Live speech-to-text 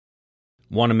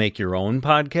Want to make your own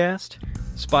podcast?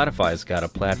 Spotify's got a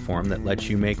platform that lets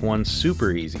you make one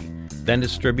super easy, then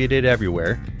distribute it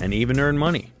everywhere and even earn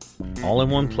money, all in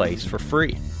one place for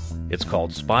free. It's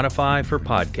called Spotify for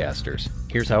Podcasters.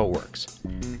 Here's how it works.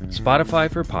 Spotify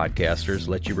for Podcasters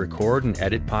lets you record and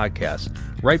edit podcasts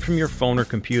right from your phone or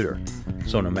computer.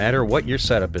 So no matter what your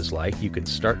setup is like, you can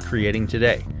start creating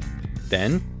today.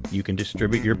 Then you can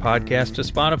distribute your podcast to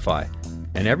Spotify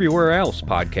and everywhere else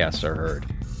podcasts are heard.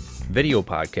 Video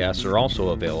podcasts are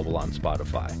also available on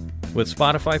Spotify. With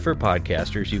Spotify for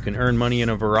Podcasters, you can earn money in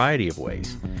a variety of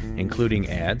ways, including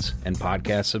ads and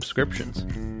podcast subscriptions.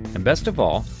 And best of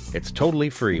all, it's totally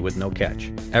free with no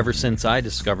catch. Ever since I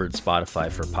discovered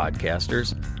Spotify for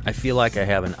Podcasters, I feel like I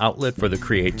have an outlet for the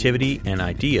creativity and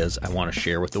ideas I want to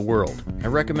share with the world. I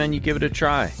recommend you give it a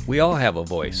try. We all have a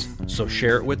voice, so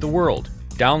share it with the world.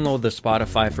 Download the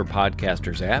Spotify for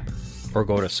Podcasters app, or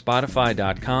go to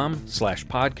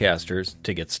spotify.com/podcasters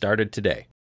to get started today.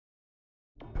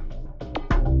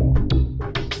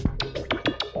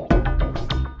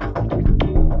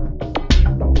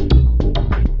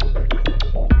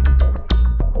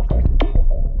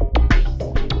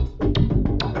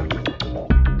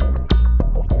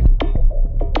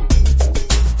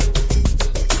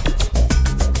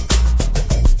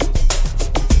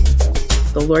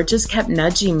 The Lord just kept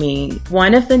nudging me.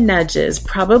 One of the nudges,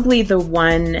 probably the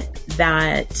one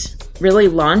that really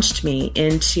launched me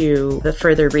into the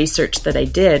further research that I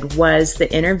did, was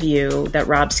the interview that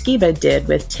Rob Skiba did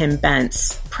with Tim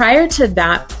Bence. Prior to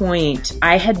that point,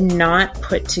 I had not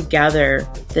put together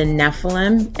the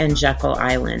Nephilim and Jekyll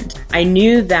Island. I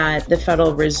knew that the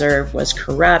Federal Reserve was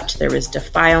corrupt, there was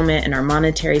defilement in our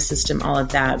monetary system, all of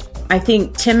that. I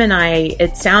think Tim and I,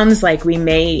 it sounds like we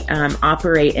may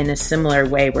operate in a similar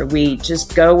way where we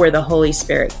just go where the Holy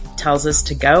Spirit tells us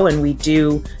to go and we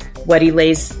do what he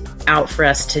lays out for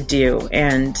us to do.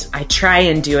 And I try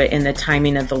and do it in the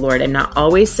timing of the Lord. I'm not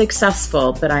always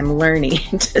successful, but I'm learning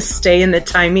to stay in the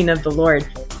timing of the Lord.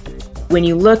 When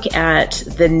you look at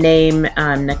the name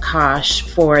Nakash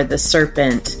for the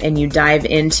serpent and you dive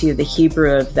into the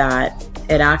Hebrew of that,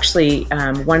 it actually,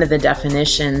 one of the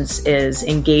definitions is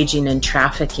engaging in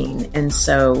trafficking. And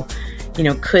so,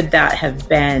 could that have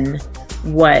been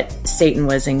what Satan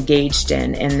was engaged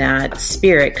in? And that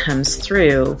spirit comes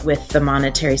through with the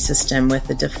monetary system, with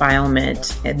the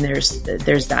defilement, and there's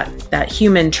that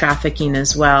human trafficking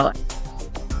as well.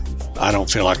 I don't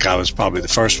feel like I was probably the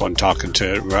first one talking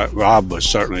to it. Rob was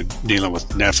certainly dealing with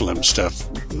Nephilim stuff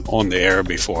on the air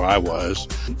before I was.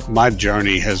 My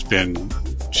journey has been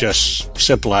just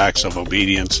simple acts of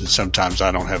obedience, and sometimes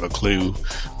I don't have a clue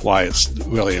why it's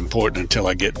really important until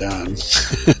I get done.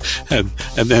 and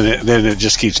then it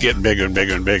just keeps getting bigger and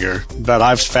bigger and bigger. But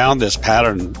I've found this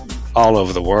pattern all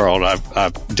over the world.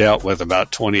 I've dealt with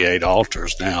about 28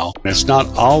 altars now. It's not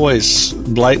always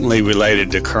blatantly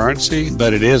related to currency,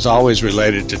 but it is always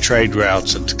related to trade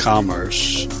routes and to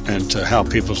commerce and to how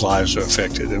people's lives are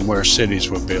affected and where cities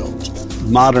were built.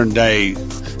 Modern day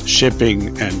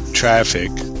shipping and traffic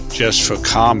just for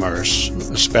commerce,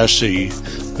 especially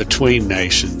between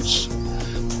nations,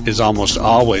 is almost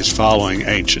always following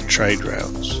ancient trade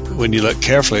routes. When you look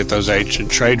carefully at those ancient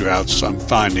trade routes, I'm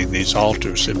finding these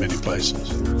altars in many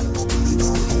places.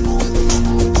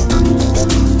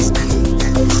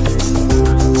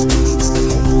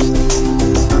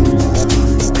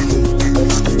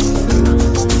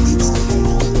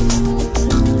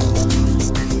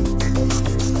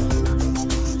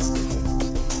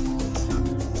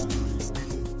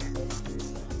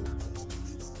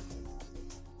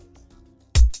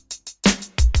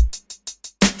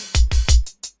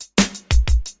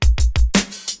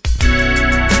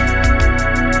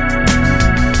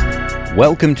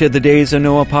 Welcome to the Days of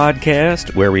Noah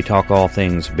podcast, where we talk all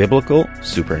things biblical,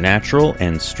 supernatural,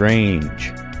 and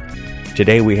strange.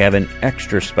 Today we have an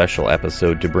extra special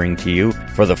episode to bring to you.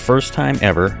 For the first time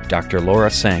ever, Dr. Laura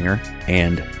Sanger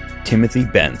and Timothy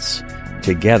Bence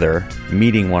together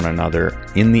meeting one another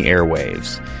in the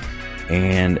airwaves.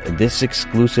 And this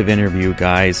exclusive interview,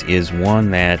 guys, is one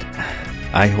that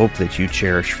I hope that you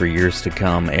cherish for years to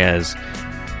come, as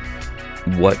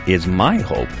what is my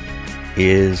hope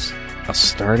is a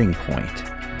starting point,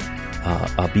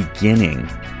 a beginning,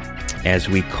 as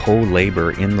we co-labor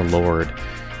in the Lord,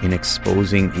 in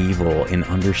exposing evil, in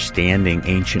understanding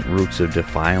ancient roots of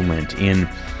defilement, in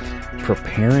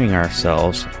preparing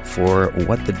ourselves for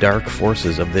what the dark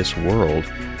forces of this world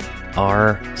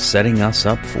are setting us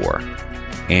up for,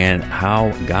 and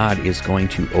how God is going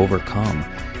to overcome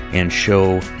and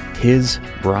show His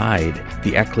bride,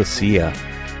 the ecclesia,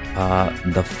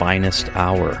 the finest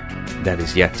hour that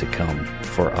is yet to come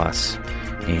for us.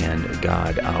 and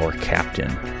God our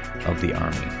captain of the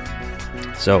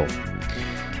army. So,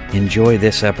 enjoy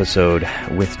this episode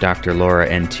with Dr. Laura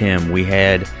and Tim. We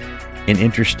had an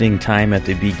interesting time at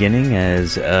the beginning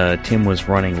as Tim was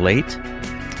running late,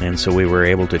 and so we were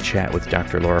able to chat with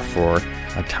Dr. Laura for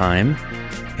a time.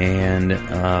 And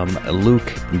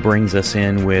Luke brings us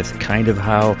in with kind of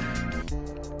how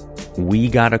we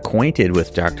got acquainted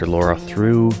with Dr. Laura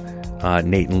through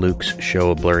Nate and Luke's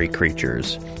show, Blurry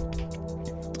Creatures.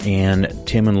 And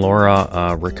Tim and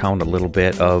Laura recount a little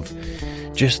bit of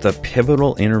just the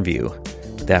pivotal interview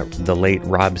that the late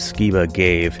Rob Skiba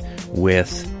gave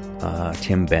with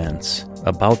Tim Bence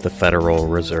about the Federal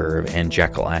Reserve and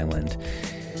Jekyll Island,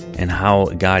 and how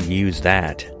God used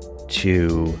that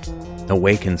to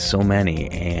awaken so many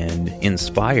and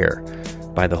inspire,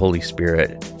 by the Holy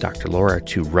Spirit, Dr. Laura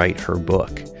to write her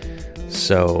book.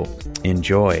 So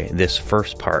enjoy this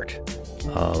first part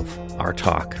of our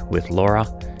talk with Laura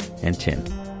and Tim.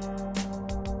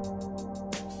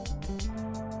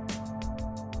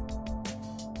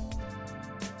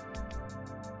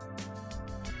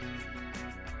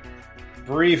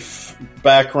 Brief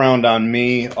background on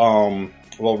me.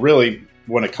 Well, really,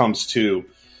 when it comes to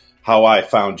how I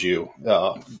found you,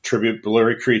 tribute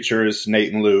Blurry Creatures,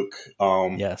 Nate and Luke.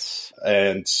 Yes.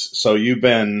 And so you've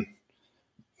been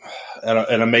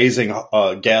an amazing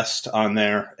guest on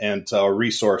there and a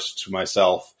resource to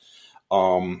myself.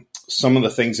 Some of the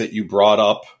things that you brought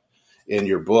up in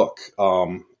your book,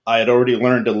 I had already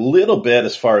learned a little bit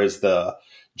as far as the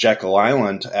Jekyll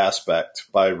Island aspect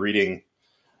by reading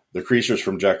The Creatures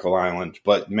from Jekyll Island.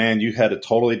 But, man, you had a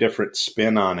totally different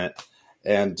spin on it.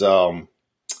 And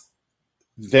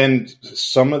then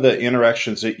some of the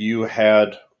interactions that you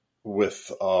had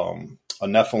with a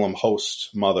Nephilim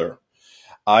host mother,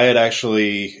 I had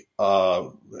actually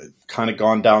kind of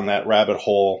gone down that rabbit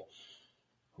hole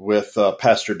with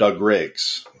Pastor Doug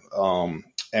Riggs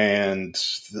and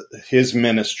his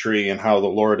ministry and how the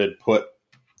Lord had put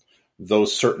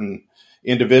those certain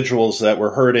individuals that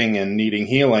were hurting and needing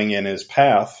healing in his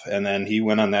path. And then he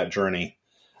went on that journey.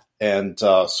 And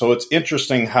so it's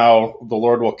interesting how the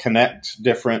Lord will connect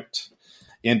different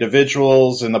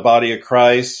individuals in the body of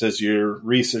Christ as you're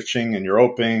researching and you're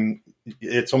opening.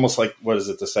 It's almost like, what is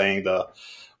it, the saying,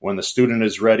 when the student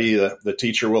is ready, the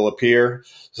teacher will appear.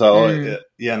 So,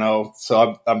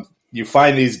 you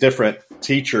find these different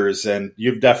teachers, and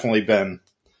you've definitely been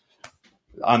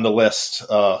on the list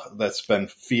that's been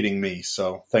feeding me.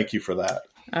 So thank you for that.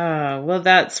 Oh, well,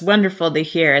 that's wonderful to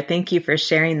hear. Thank you for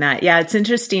sharing that. Yeah, it's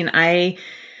interesting. I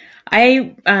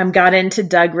got into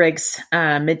Doug Riggs'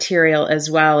 material as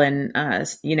well, and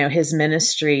his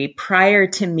ministry prior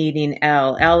to meeting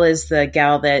Elle. Elle is the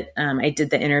gal that I did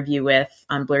the interview with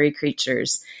on Blurry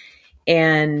Creatures,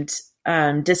 and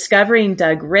discovering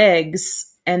Doug Riggs.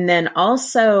 And then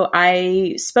also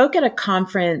I spoke at a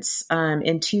conference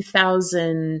in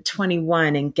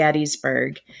 2021 in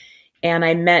Gettysburg. And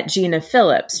I met Gina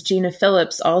Phillips. Gina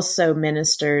Phillips also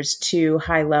ministers to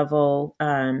high-level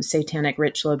satanic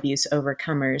ritual abuse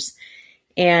overcomers.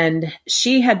 And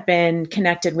she had been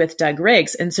connected with Doug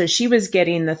Riggs. And so she was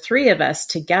getting the three of us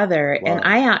together. Wow. And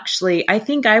I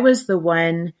think I was the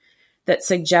one that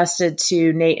suggested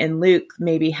to Nate and Luke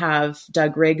maybe have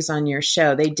Doug Riggs on your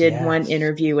show. They did one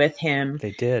interview with him.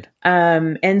 They did.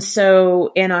 And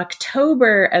so in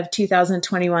October of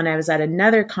 2021, I was at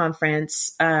another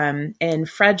conference in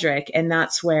Frederick, and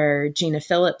that's where Gina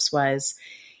Phillips was.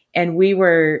 And we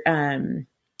were,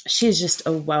 she's just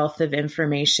a wealth of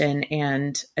information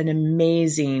and an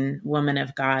amazing woman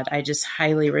of God. I just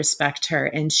highly respect her.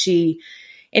 And she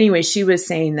was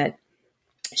saying that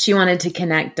she wanted to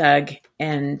connect Doug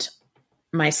and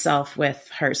myself with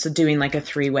her. So doing like a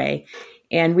 3-way,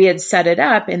 and we had set it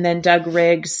up. And then Doug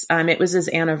Riggs, it was his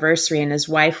anniversary, and his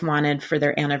wife wanted for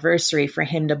their anniversary for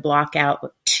him to block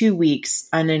out 2 weeks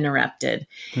uninterrupted.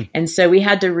 And so we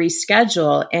had to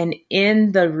reschedule, and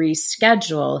in the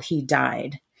reschedule, he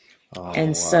died.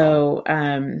 So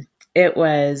it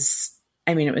was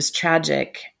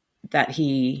tragic that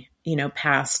he,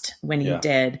 passed when he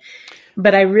did.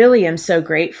 But I really am so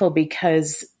grateful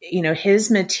because,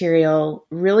 his material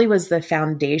really was the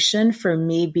foundation for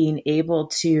me being able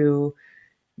to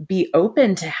be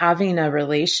open to having a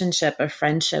relationship, a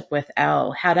friendship with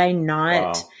Elle. Had I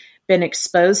not been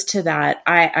exposed to that,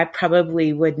 I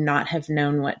probably would not have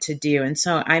known what to do. And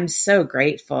so I'm so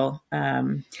grateful.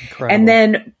 And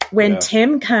then when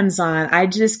Tim comes on, I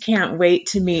just can't wait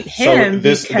to meet him. So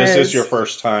this is your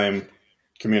first time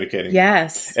communicating.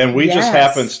 Yes. And we just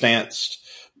happenstanced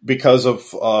because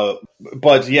of,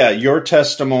 but yeah, your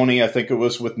testimony, I think it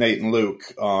was with Nate and Luke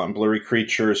on Blurry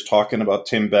Creatures talking about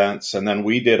Tim Bence. And then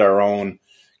we did our own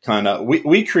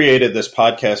we created this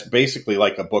podcast basically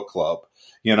like a book club,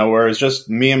 where it's just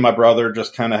me and my brother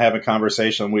just kind of have a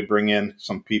conversation. We'd bring in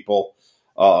some people,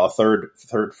 a third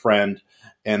friend,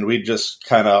 and we just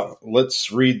kind of,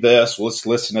 let's read this, let's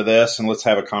listen to this, and let's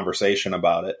have a conversation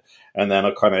about it. And then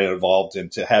it kind of evolved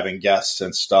into having guests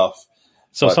and stuff.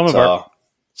 So some of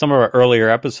our earlier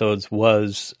episodes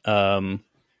was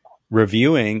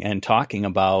reviewing and talking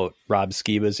about Rob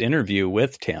Skiba's interview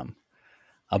with Tim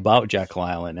about Jekyll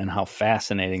Island and how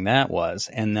fascinating that was.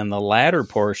 And then the latter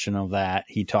portion of that,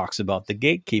 he talks about the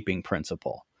gatekeeping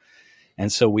principle. And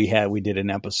so we did an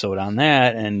episode on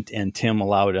that, and Tim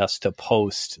allowed us to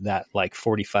post that like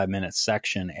 45-minute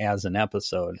section as an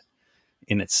episode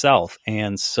in itself.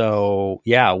 And so,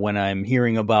 yeah, when I'm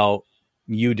hearing about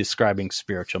you describing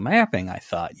spiritual mapping, I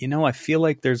thought, I feel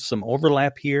like there's some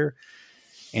overlap here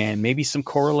and maybe some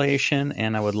correlation,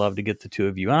 and I would love to get the two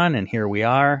of you on, and here we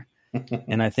are.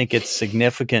 And I think it's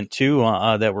significant too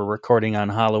that we're recording on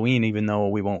Halloween, even though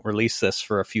we won't release this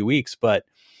for a few weeks, but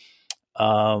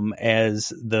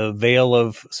as the veil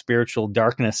of spiritual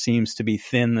darkness seems to be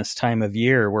thin this time of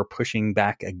year, we're pushing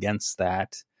back against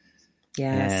that.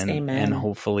 Yes, amen. And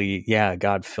hopefully,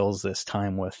 God fills this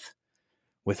time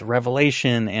with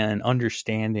revelation and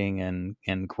understanding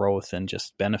and growth and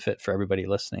just benefit for everybody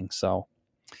listening. So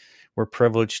we're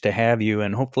privileged to have you,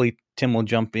 and hopefully Tim will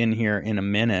jump in here in a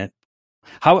minute.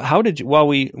 How did you, while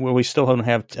we still don't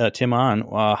have Tim on,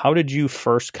 how did you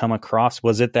first come across,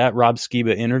 was it that Rob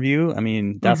Skiba interview? I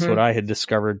mean, that's what I had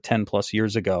discovered 10 plus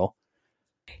years ago.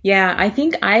 Yeah, I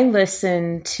think I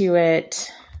listened to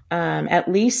it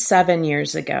at least 7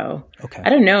 years ago. Okay. I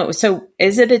don't know. So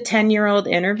is it a 10-year-old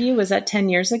interview? Was that 10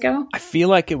 years ago? I feel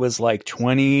like it was like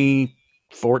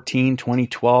 2014,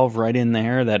 2012, right in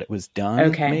there that it was done.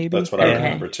 Okay. Maybe. That's what I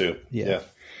remember too. Yeah.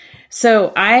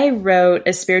 So I wrote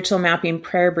a spiritual mapping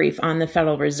prayer brief on the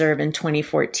Federal Reserve in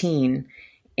 2014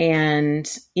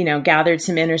 and, gathered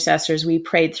some intercessors. We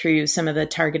prayed through some of the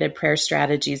targeted prayer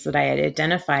strategies that I had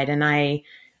identified, and I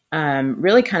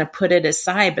really kind of put it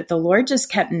aside, but the Lord just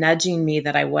kept nudging me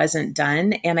that I wasn't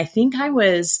done. And I think I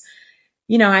was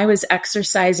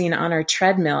exercising on our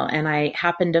treadmill, and I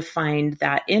happened to find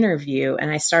that interview,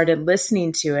 and I started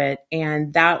listening to it.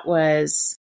 And that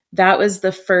was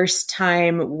the first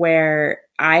time where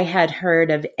I had heard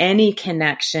of any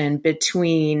connection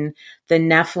between the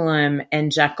Nephilim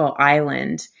and Jekyll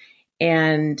Island.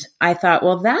 And I thought,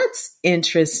 well, that's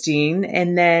interesting.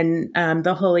 And then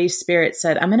the Holy Spirit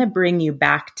said, I'm going to bring you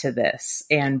back to this.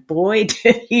 And boy,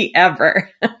 did he ever.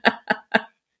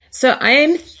 So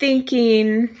I'm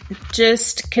thinking,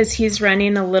 just because he's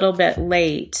running a little bit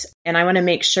late, and I want to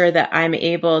make sure that I'm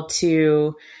able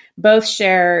to both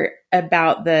share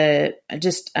about an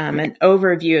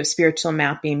overview of spiritual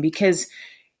mapping, because,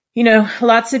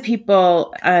 lots of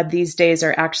people these days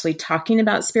are actually talking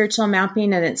about spiritual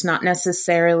mapping, and it's not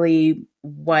necessarily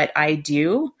what I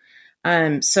do.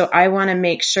 So I want to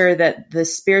make sure that the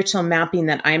spiritual mapping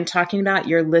that I'm talking about,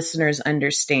 your listeners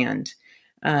understand.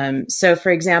 So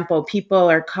for example, people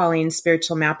are calling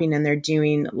spiritual mapping and they're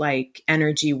doing like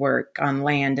energy work on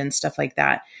land and stuff like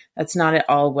that. That's not at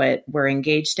all what we're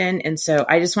engaged in. And so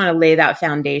I just want to lay that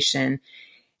foundation.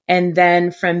 And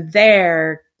then from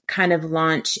there, kind of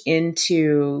launch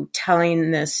into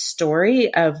telling this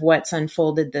story of what's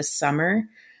unfolded this summer.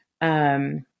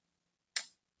 But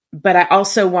I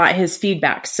also want his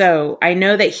feedback. So I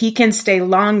know that he can stay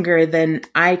longer than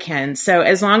I can. So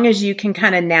as long as you can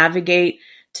kind of navigate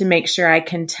to make sure I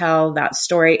can tell that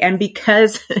story. And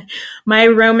because my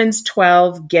Romans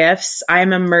 12 gifts,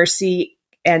 I'm a mercy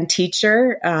and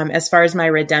teacher as far as my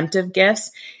redemptive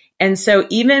gifts. And so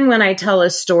even when I tell a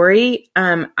story,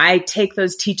 I take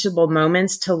those teachable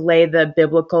moments to lay the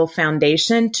biblical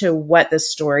foundation to what the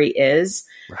story is,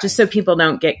 just so people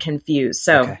don't get confused.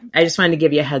 So I just wanted to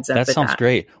give you a heads up. That sounds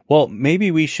great. Well,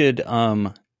 maybe we should,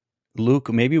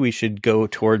 Luke, maybe we should go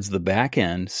towards the back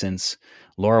end, since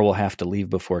Laura will have to leave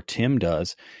before Tim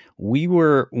does. We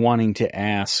were wanting to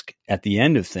ask at the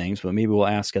end of things, but maybe we'll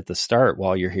ask at the start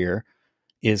while you're here,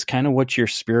 is kind of what your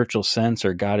spiritual sense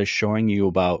or God is showing you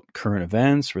about current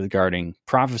events regarding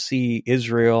prophecy,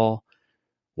 Israel,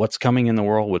 what's coming in the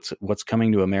world, what's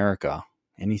coming to America.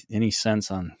 Any sense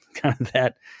on kind of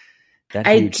that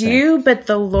I do, thing? But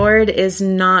the Lord is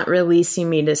not releasing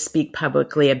me to speak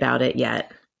publicly about it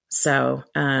yet. So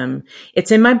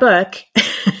it's in my book,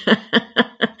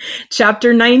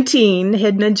 Chapter 19,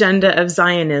 Hidden Agenda of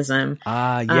Zionism.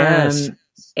 Yes.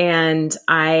 And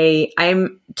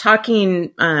I'm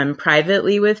talking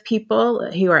privately with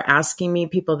people who are asking me,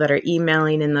 people that are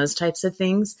emailing and those types of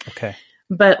things. Okay.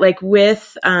 But like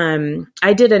with,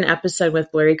 I did an episode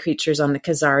with Blurry Creatures on the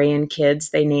Khazarian kids.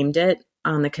 They named it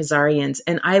on the Khazarians.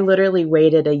 And I literally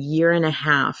waited a year and a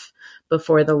half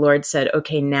before the Lord said,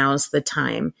 okay, now's the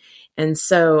time. And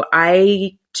so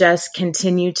I just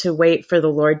continue to wait for the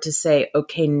Lord to say,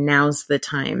 okay, now's the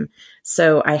time.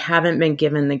 So I haven't been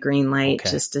given the green light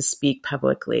just to speak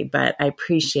publicly, but I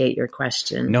appreciate your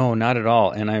question. No, not at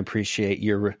all. And I appreciate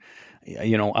your,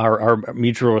 our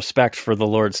mutual respect for the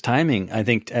Lord's timing. I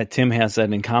think Tim has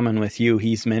that in common with you.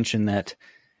 He's mentioned that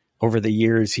over the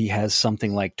years, he has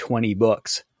something like 20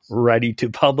 books ready to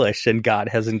publish, and God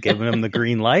hasn't given him the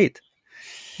green light.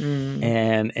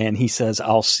 And he says,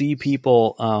 I'll see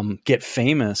people get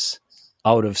famous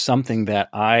out of something that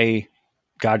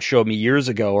God showed me years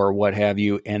ago or what have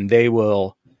you, and they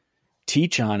will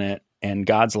teach on it. And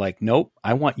God's like, nope,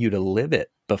 I want you to live it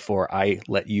before I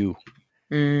let you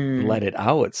let it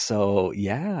out. So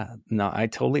yeah, no, I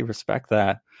totally respect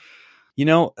that. We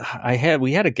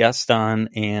had a guest on,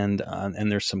 and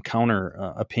there's some counter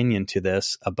opinion to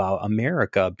this about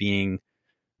America being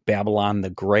Babylon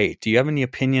the Great. Do you have any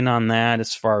opinion on that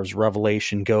as far as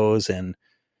Revelation goes? And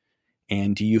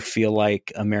do you feel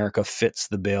like America fits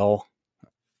the bill?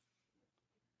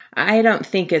 I don't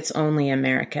think it's only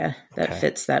America that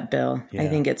fits that bill. Yeah. I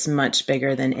think it's much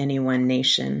bigger than any one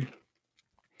nation.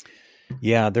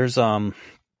 Yeah, there's I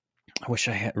wish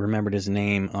I had remembered his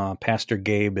name. Pastor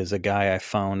Gabe is a guy I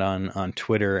found on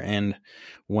Twitter, and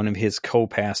one of his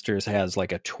co-pastors has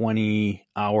like a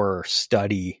 20-hour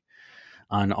study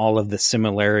on all of the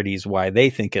similarities, why they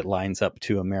think it lines up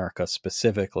to America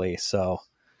specifically. So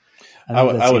I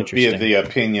would be of the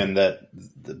opinion that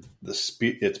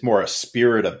it's more a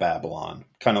spirit of Babylon,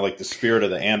 kind of like the spirit of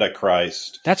the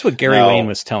Antichrist. That's what Gary Lane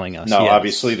was telling us. No, yes.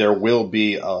 Obviously there will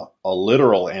be a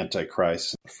literal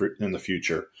Antichrist in the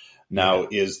future. Now,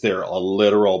 is there a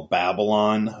literal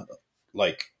Babylon,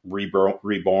 like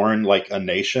reborn, like a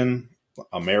nation,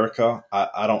 America?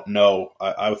 I don't know.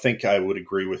 I think I would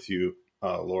agree with you,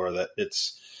 Laura, that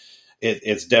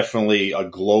it's definitely a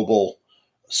global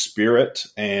spirit,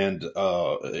 and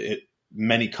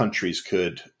many countries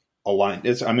could align.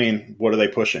 What are they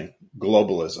pushing?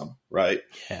 Globalism, right?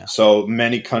 Yeah. So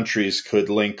many countries could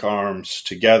link arms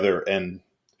together and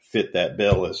fit that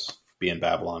bill as being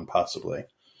Babylon, possibly.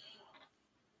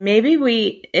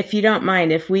 Maybe if you don't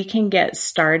mind, if we can get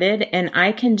started and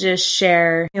I can just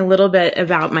share a little bit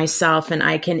about myself, and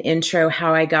I can intro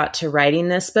how I got to writing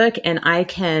this book, and I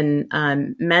can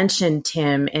mention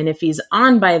Tim, and if he's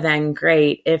on by then,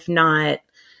 great. If not,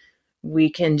 we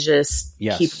can just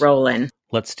keep rolling.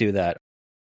 Let's do that.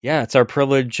 Yeah, it's our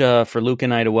privilege for Luke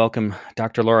and I to welcome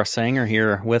Dr. Laura Sanger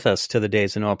here with us to the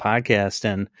Days of Noah podcast,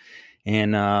 and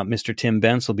Mr. Tim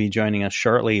Bence will be joining us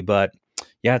shortly, but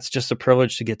yeah, it's just a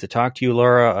privilege to get to talk to you,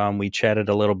 Laura. We chatted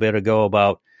a little bit ago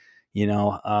about,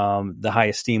 the high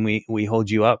esteem we hold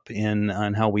you up in,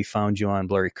 on how we found you on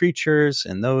Blurry Creatures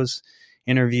and those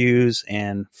interviews.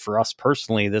 And for us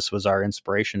personally, this was our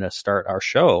inspiration to start our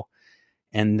show.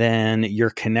 And then your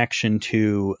connection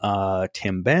to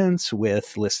Tim Bence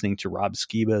with listening to Rob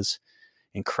Skiba's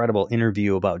incredible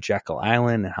interview about Jekyll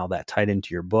Island and how that tied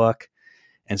into your book.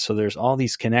 And so there's all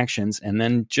these connections. And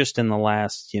then just in the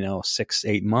last,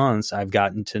 6-8 months, I've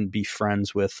gotten to be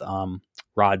friends with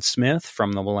Rod Smith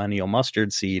from the Millennial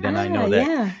Mustard Seed. And I know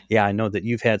that, I know that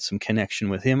you've had some connection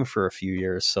with him for a few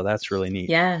years. So that's really neat.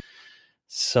 Yeah.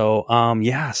 So,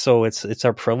 so it's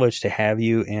our privilege to have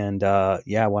you, and,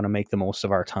 I want to make the most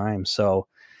of our time. So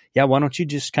why don't you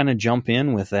just kind of jump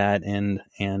in with that and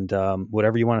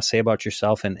whatever you want to say about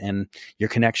yourself and your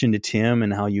connection to Tim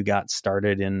and how you got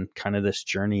started in kind of this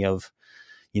journey of,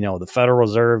 the Federal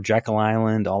Reserve, Jekyll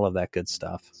Island, all of that good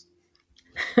stuff.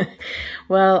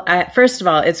 Well, first of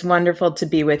all, it's wonderful to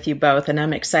be with you both, and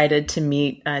I'm excited to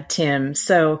meet Tim.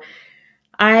 So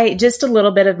just a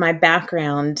little bit of my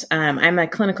background. I'm a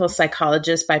clinical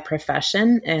psychologist by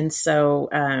profession. And so,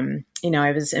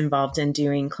 I was involved in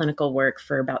doing clinical work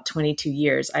for about 22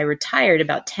 years. I retired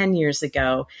about 10 years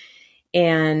ago.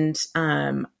 And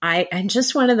I'm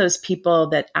just one of those people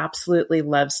that absolutely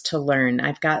loves to learn.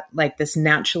 I've got like this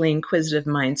naturally inquisitive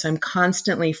mind. So I'm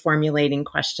constantly formulating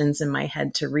questions in my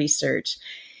head to research.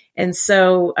 And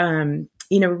so,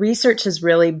 research has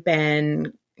really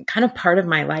been kind of part of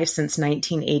my life since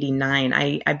 1989.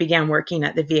 I began working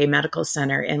at the VA Medical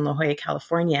Center in La Jolla,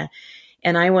 California,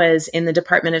 and I was in the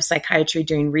Department of Psychiatry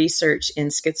doing research in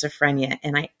schizophrenia,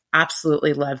 and I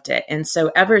absolutely loved it. And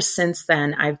so ever since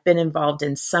then, I've been involved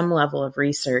in some level of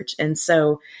research. And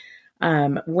so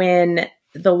When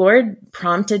the Lord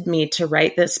prompted me to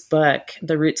write this book,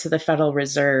 The Roots of the Federal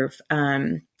Reserve,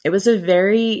 it was a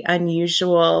very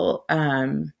unusual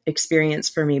experience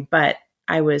for me, but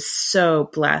I was so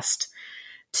blessed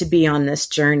to be on this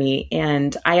journey.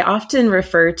 And I often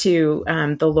refer to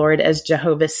the Lord as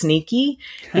Jehovah Sneaky,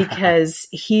 because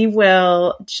he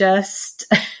will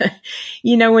just,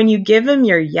 when you give him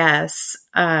your yes,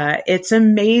 it's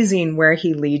amazing where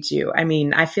he leads you. I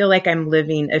mean, I feel like I'm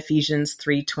living Ephesians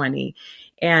 3:20.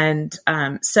 And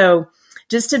so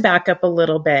just to back up a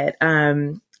little bit,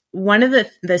 one of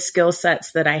the skill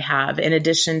sets that I have, in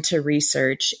addition to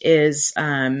research, is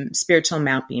spiritual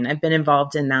mapping. I've been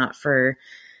involved in that for,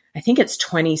 I think it's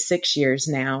 26 years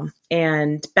now.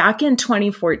 And back in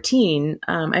 2014,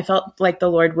 I felt like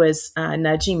the Lord was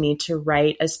nudging me to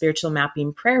write a spiritual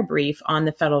mapping prayer brief on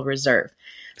the Federal Reserve.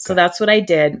 Okay. So that's what I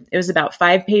did. It was about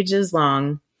 5 pages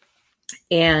long.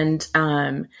 And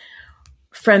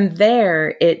from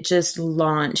there, it just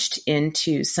launched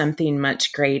into something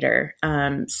much greater.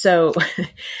 So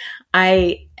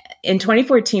in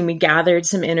 2014, we gathered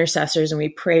some intercessors and we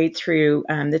prayed through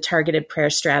the targeted prayer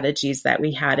strategies that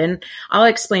we had. And I'll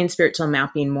explain spiritual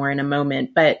mapping more in a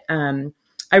moment. But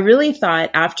I really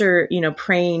thought, after,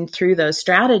 praying through those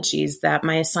strategies, that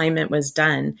my assignment was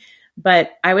done.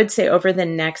 But I would say over the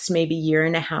next maybe year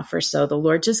and a half or so, the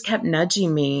Lord just kept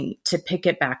nudging me to pick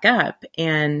it back up.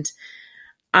 And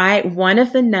one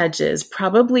of the nudges,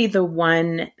 probably the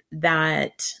one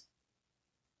that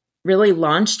really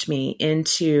launched me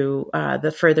into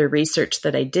the further research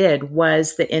that I did,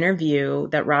 was the interview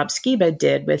that Rob Skiba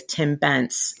did with Tim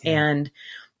Bence. Yeah. And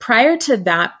prior to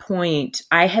that point,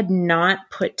 I had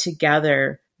not put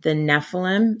together the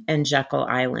Nephilim and Jekyll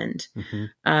Island.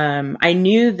 Mm-hmm. I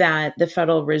knew that the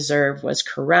Federal Reserve was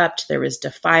corrupt. There was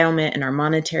defilement in our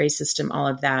monetary system, all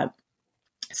of that.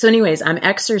 So anyways, I'm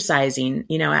exercising,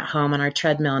 at home on our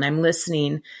treadmill, and I'm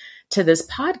listening to this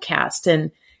podcast, and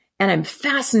I'm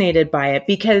fascinated by it,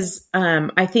 because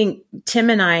I think Tim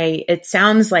and I, it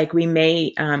sounds like we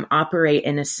may operate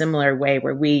in a similar way,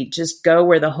 where we just go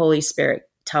where the Holy Spirit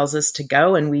tells us to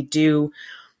go, and we do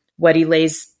what he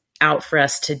lays out for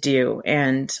us to do.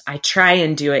 And I try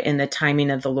and do it in the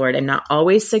timing of the Lord. I'm not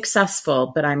always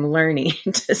successful, but I'm learning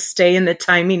to stay in the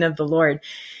timing of the Lord.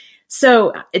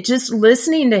 So just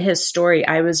listening to his story,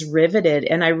 I was riveted,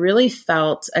 and I really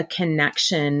felt a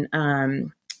connection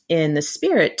in the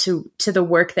Spirit to the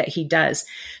work that he does.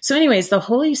 So anyways, the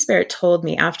Holy Spirit told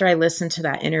me, after I listened to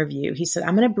that interview, he said,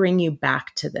 I'm going to bring you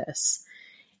back to this.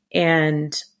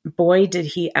 And boy, did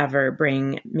he ever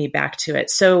bring me back to it.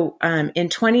 So in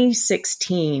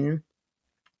 2016,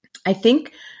 I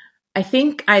think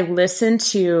I listened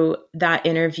to that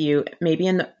interview maybe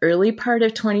in the early part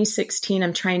of 2016.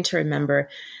 I'm trying to remember,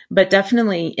 but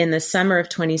definitely in the summer of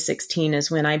 2016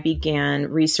 is when I began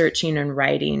researching and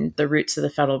writing The Roots of the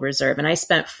Federal Reserve. And I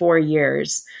spent 4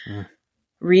 years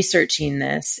researching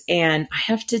this. And I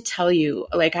have to tell you,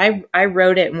 like, I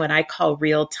wrote it in what I call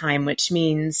real time, which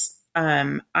means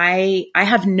I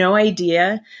have no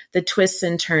idea the twists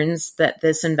and turns that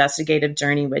this investigative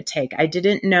journey would take. I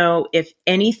didn't know if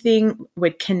anything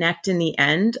would connect in the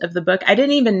end of the book. I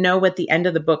didn't even know what the end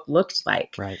of the book looked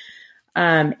like. Right.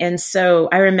 And so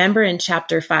I remember in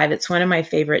chapter 5, it's one of my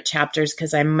favorite chapters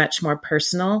because I'm much more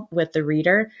personal with the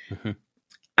reader. Mm-hmm.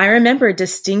 I remember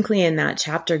distinctly in that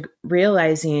chapter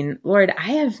realizing, Lord,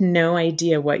 I have no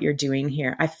idea what you're doing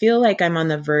here. I feel like I'm on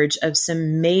the verge of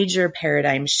some major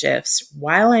paradigm shifts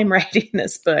while I'm writing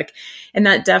this book. And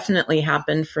that definitely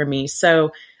happened for me.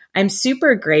 So I'm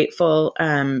super grateful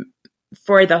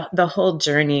for the whole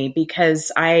journey,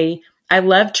 because I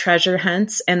love treasure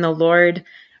hunts, and the Lord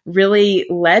really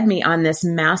led me on this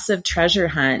massive treasure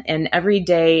hunt. And every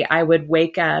day I would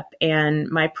wake up and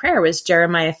my prayer was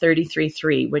Jeremiah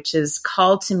 33:3, which is,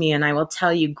 call to me and I will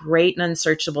tell you great and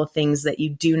unsearchable things that you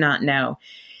do not know.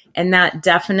 And that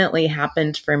definitely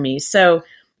happened for me. So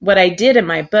what I did in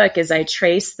my book is I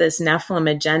traced this Nephilim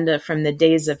agenda from the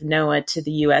days of Noah to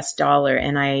the US dollar.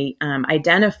 And I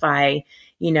identify,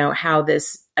 how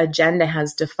this agenda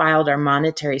has defiled our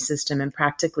monetary system and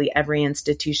practically every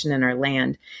institution in our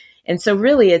land. And so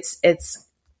really it's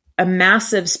a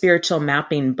massive spiritual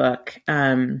mapping book.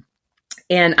 And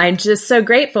I'm just so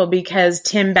grateful because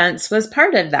Tim Bence was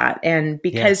part of that. And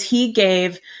because he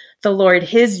gave the Lord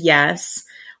his yes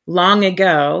long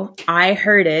ago, I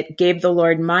heard it, gave the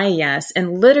Lord my yes,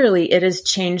 and literally it has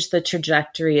changed the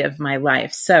trajectory of my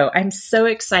life. So I'm so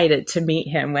excited to meet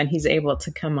him when he's able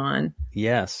to come on.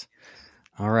 Yes.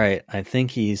 All right. I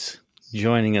think he's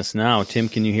joining us now. Tim,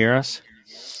 can you hear us?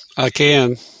 I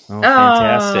can. Oh,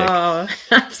 fantastic. Oh,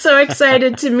 I'm so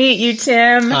excited to meet you,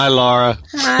 Tim. Hi, Laura.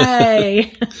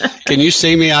 Hi. Can you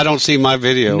see me? I don't see my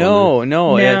video. No.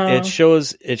 No. It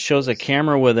shows a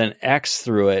camera with an X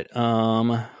through it.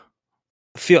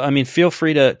 Feel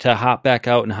free to hop back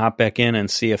out and hop back in and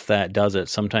see if that does it.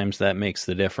 Sometimes that makes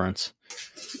the difference.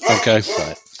 Okay.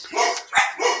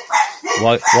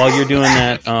 But while you're doing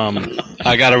that,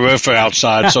 I got a roofer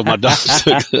outside, so my dog's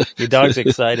your dog's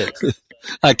excited.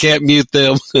 I can't mute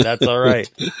them. That's all right.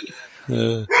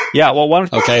 Yeah. Well, why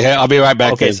don't Okay, I'll be right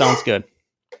back. Okay, in. sounds good.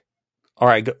 All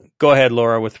right, go ahead,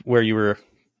 Laura, with where you were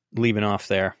leaving off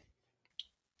there.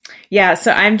 Yeah,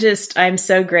 so I'm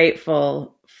so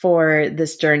grateful for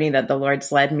this journey that the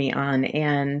Lord's led me on.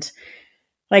 And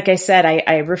like I said,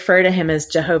 I refer to him as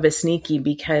Jehovah Sneaky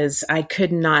because I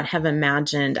could not have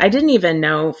imagined. I didn't even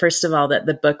know, first of all, that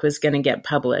the book was going to get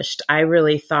published. I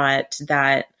really thought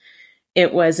that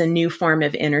it was a new form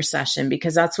of intercession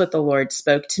because that's what the Lord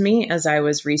spoke to me as I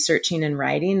was researching and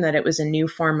writing, that it was a new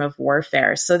form of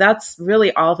warfare. So that's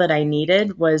really all that I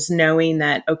needed, was knowing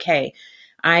that, okay,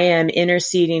 I am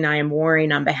interceding, I am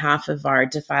warring on behalf of our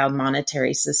defiled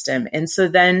monetary system. And so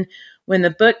then when the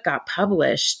book got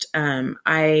published,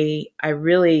 I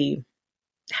really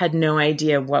had no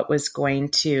idea what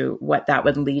that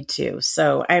would lead to.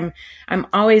 So I'm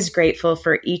always grateful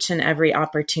for each and every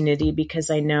opportunity, because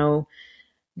I know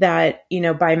that,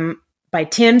 by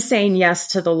Tim saying yes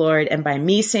to the Lord and by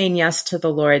me saying yes to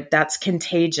the Lord, that's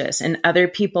contagious, and other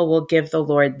people will give the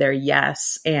Lord their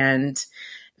yes. And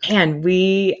man,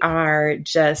 we are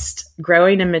just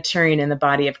growing and maturing in the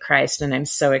body of Christ. And I'm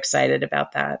so excited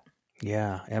about that.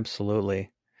 Yeah, absolutely.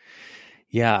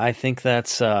 Yeah, I think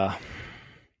that's, man,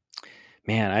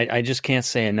 I just can't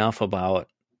say enough about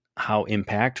how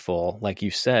impactful, like you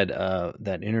said,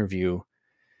 that interview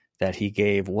that he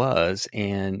gave was.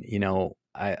 And,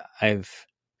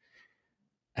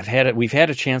 we've had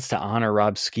a chance to honor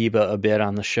Rob Skiba a bit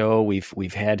on the show.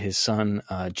 We've had his son,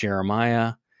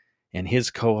 Jeremiah, and his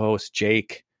co-host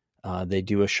Jake. They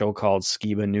do a show called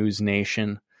Skiba News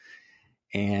Nation.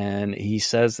 And he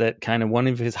says that kind of one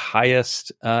of his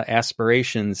highest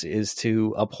aspirations is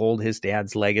to uphold his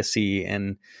dad's legacy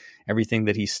and everything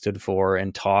that he stood for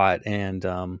and taught. And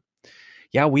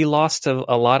we lost a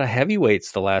lot of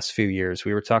heavyweights the last few years.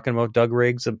 We were talking about Doug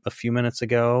Riggs a few minutes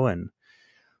ago, and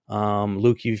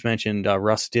Luke, you've mentioned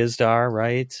Russ Dizdar,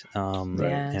 right?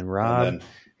 And Rob.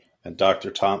 And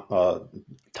Dr. Tom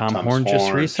Horn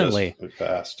just recently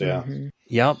passed. Yeah. Mm-hmm.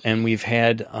 Yep. And we've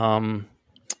had,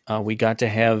 we got to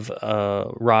have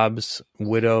Rob's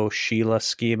widow, Sheila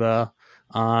Skiba,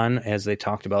 on as they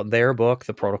talked about their book,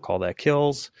 The Protocol That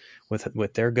Kills,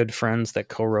 with their good friends that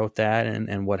co-wrote that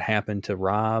and what happened to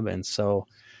Rob. And so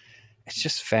it's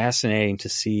just fascinating to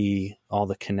see all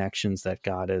the connections that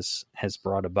God has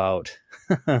brought about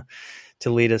to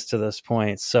lead us to this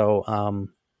point. So,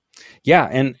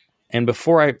 and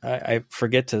before I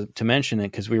forget to mention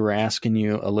it, because we were asking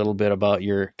you a little bit about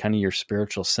your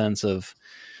spiritual sense of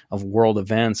world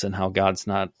events and how God's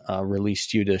not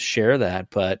released you to share that.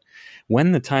 But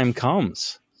when the time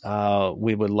comes,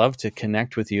 we would love to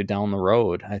connect with you down the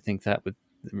road. I think that would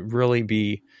really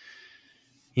be,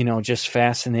 just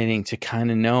fascinating to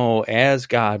kind of know, as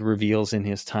God reveals in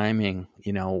his timing,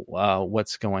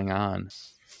 what's going on.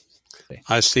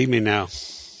 I see me now.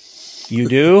 You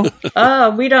do? Oh,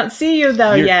 we don't see you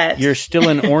yet. You're still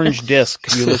an orange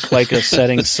disc. You look like a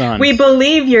setting sun. We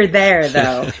believe you're there,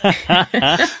 though.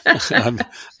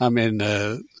 I'm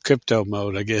in crypto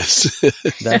mode, I guess.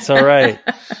 That's all right.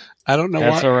 I don't know.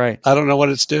 That's all right. I don't know what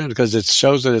it's doing because it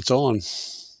shows that it's on.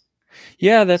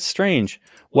 Yeah, that's strange.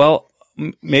 Well,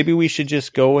 maybe we should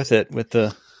just go with it with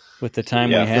the time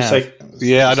we have.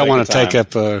 I don't want to take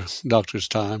up doctor's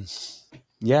time.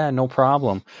 Yeah, no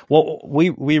problem. Well,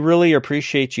 we really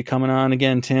appreciate you coming on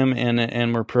again, Tim,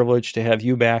 and we're privileged to have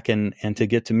you back and to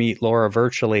get to meet Laura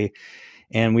virtually.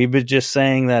 And we've been just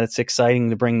saying that it's exciting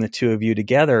to bring the two of you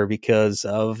together because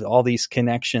of all these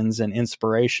connections and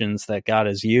inspirations that God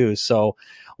has used. So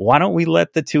why don't we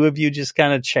let the two of you just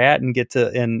kind of chat and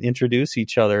and introduce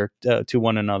each other to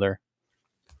one another?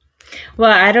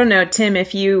 Well, I don't know, Tim,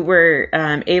 if you were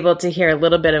able to hear a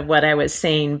little bit of what I was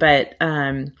saying, but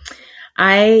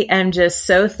I am just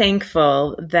so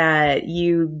thankful that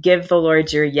you give the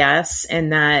Lord your yes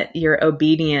and that you're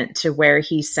obedient to where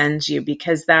he sends you,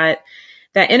 because that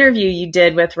interview you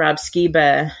did with Rob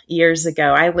Skiba years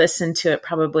ago, I listened to it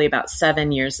probably about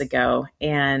 7 years ago.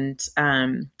 And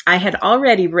I had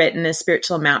already written a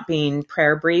spiritual mapping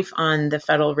prayer brief on the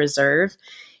Federal Reserve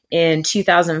in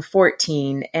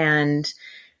 2014. And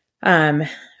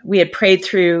we had prayed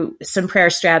through some prayer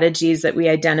strategies that we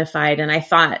identified. And I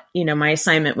thought, my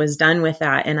assignment was done with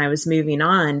that and I was moving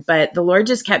on. But the Lord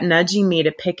just kept nudging me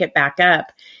to pick it back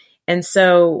up. And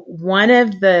so one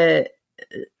of the,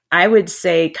 I would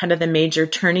say, kind of the major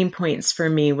turning points for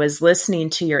me was listening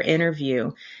to your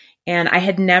interview. And I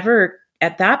had never,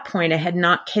 at that point, I had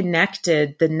not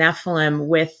connected the Nephilim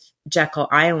with Jekyll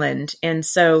Island. And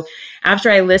so after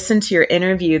I listened to your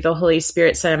interview, the Holy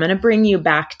Spirit said, I'm going to bring you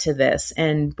back to this.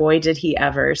 And boy, did he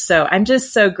ever. So I'm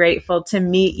just so grateful to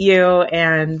meet you.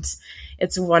 And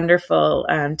it's wonderful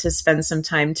to spend some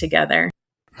time together.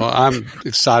 Well, I'm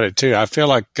excited too. I feel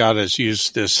like God has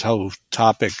used this whole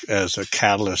topic as a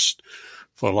catalyst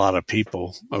for a lot of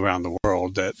people around the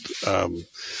world that,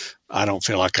 I don't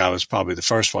feel like I was probably the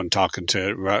first one talking to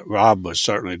it. Rob was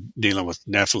certainly dealing with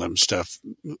Nephilim stuff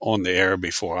on the air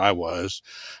before I was.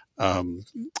 And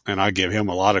I give him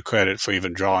a lot of credit for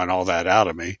even drawing all that out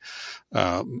of me.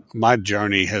 My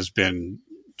journey has been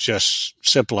just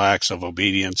simple acts of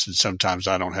obedience. And sometimes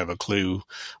I don't have a clue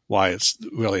why it's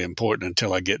really important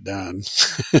until I get done.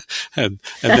 and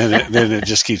then it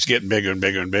just keeps getting bigger and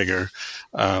bigger and bigger.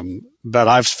 But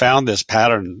I've found this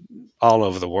pattern all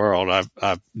over the world.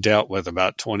 I've dealt with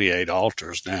about 28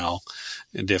 altars now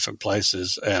in different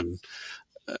places. And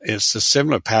it's a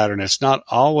similar pattern. It's not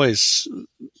always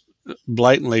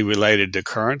blatantly related to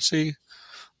currency,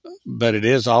 but it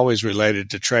is always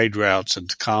related to trade routes and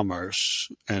to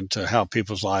commerce and to how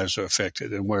people's lives are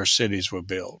affected and where cities were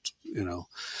built.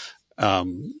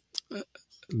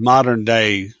 Modern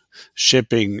day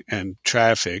shipping and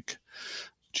traffic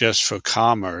just for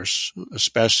commerce,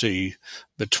 especially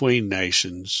between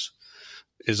nations,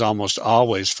 is almost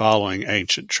always following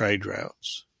ancient trade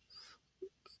routes.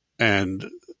 And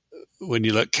when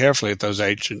you look carefully at those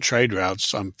ancient trade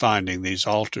routes, I'm finding these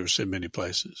altars in many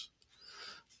places.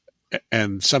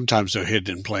 And sometimes they're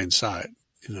hidden in plain sight.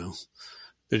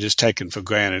 They're just taken for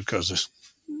granted because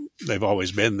they've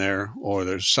always been there, or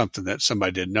there's something that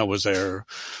somebody didn't know was there,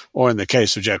 or in the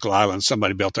case of Jekyll Island,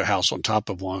 somebody built their house on top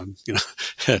of one.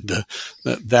 And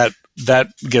that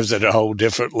gives it a whole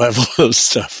different level of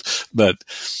stuff. But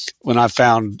when I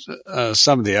found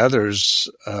some of the others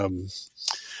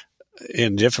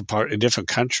in different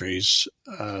countries,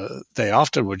 they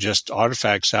often were just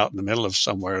artifacts out in the middle of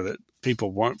somewhere that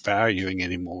people weren't valuing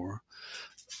anymore.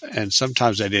 And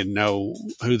sometimes they didn't know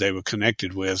who they were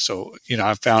connected with. So,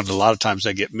 I found a lot of times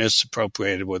they get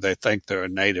misappropriated where they think they're a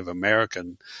Native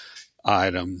American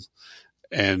item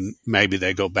and maybe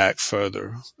they go back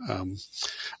further.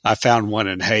 I found one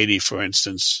in Haiti, for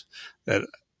instance, that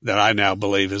I now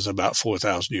believe is about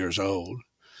 4,000 years old.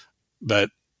 But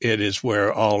it is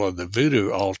where all of the voodoo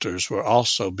altars were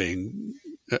also being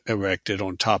erected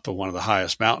on top of one of the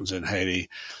highest mountains in Haiti.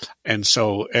 And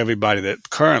so everybody that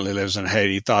currently lives in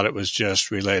Haiti thought it was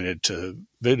just related to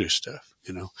voodoo stuff,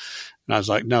 And I was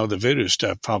like, no, the voodoo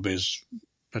stuff probably is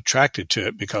attracted to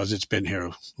it because it's been here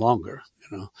longer,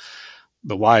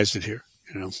 But why is it here,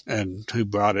 And who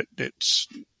brought it? It's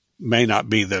may not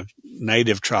be the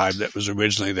native tribe that was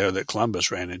originally there that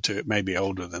Columbus ran into. It may be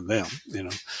older than them,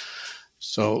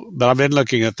 So, but I've been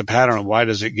looking at the pattern of why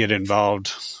does it get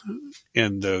involved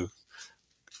in the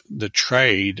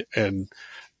trade. And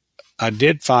I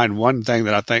did find one thing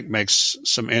that I think makes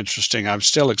some interesting. I'm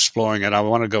still exploring it. I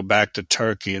want to go back to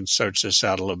Turkey and search this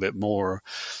out a little bit more.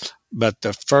 But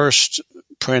the first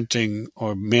printing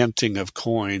or minting of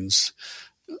coins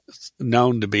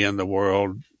known to be in the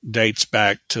world dates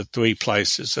back to 3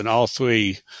 places, and all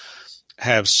 3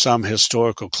 have some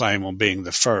historical claim on being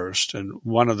the first. And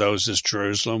one of those is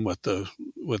Jerusalem with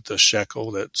the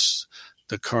shekel. That's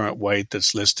the current weight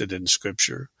that's listed in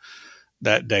Scripture.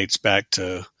 That dates back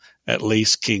to at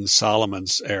least King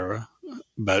Solomon's era,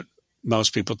 but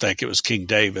most people think it was King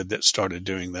David that started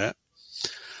doing that.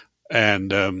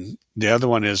 And the other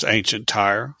one is ancient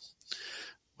Tyre,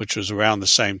 which was around the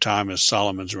same time as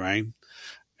Solomon's reign.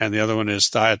 And the other one is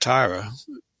Thyatira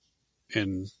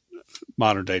in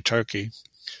modern-day Turkey.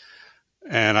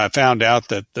 And I found out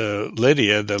that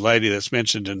Lydia, the lady that's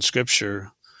mentioned in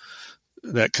Scripture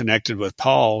that connected with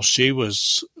Paul, she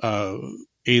was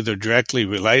either directly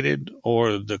related or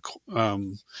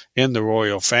in the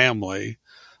royal family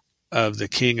of the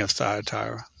king of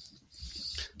Thyatira.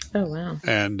 Oh, wow.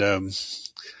 And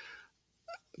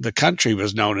the country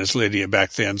was known as Lydia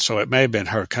back then, so it may have been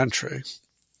her country.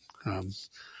 I'm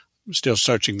still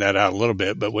searching that out a little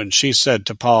bit. But when she said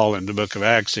to Paul in the book of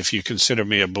Acts, if you consider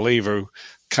me a believer,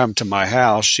 come to my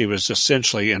house, she was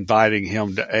essentially inviting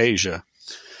him to Asia.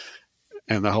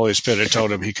 And the Holy Spirit had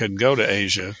told him he couldn't go to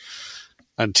Asia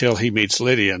until he meets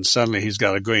Lydia, and suddenly he's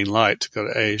got a green light to go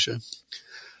to Asia.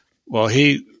 Well,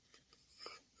 he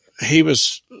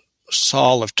was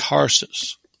Saul of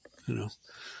Tarsus, you know.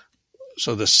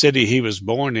 So the city he was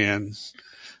born in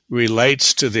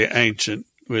relates to the ancient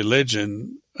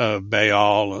religion of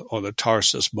Baal, or the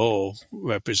Tarsus bull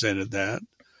represented that.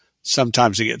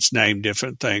 Sometimes it gets named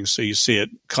different things, so you see it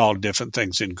called different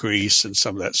things in Greece and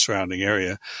some of that surrounding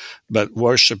area. But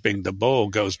worshiping the bull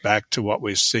goes back to what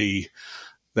we see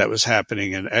that was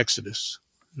happening in Exodus,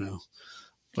 you know,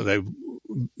 where they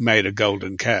made a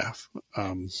golden calf.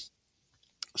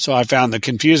 So I found the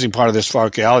confusing part of this for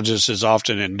archaeologists is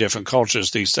often in different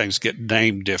cultures, these things get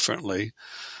named differently,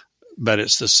 but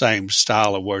it's the same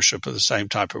style of worship or the same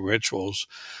type of rituals.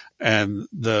 And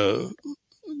the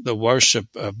worship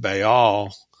of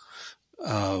Baal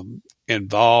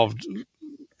involved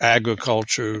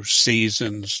agriculture,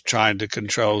 seasons, trying to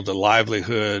control the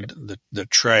livelihood, the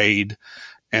trade.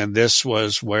 And this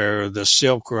was where the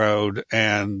Silk Road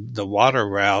and the water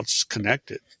routes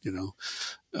connected, you know.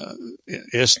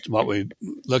 What we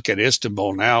look at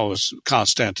Istanbul now was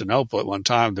Constantinople at one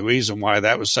time. The reason why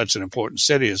that was such an important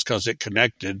city is because it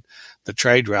connected the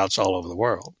trade routes all over the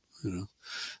world. You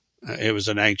know, it was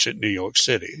an ancient New York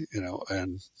City, you know,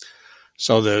 and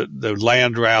so the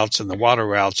land routes and the water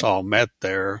routes all met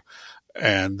there,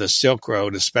 and the Silk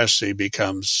Road especially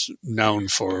becomes known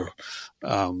for,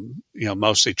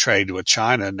 mostly trade with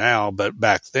China now, but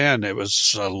back then it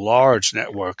was a large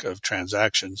network of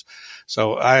transactions.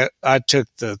 So I took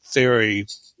the theory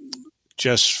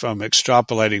just from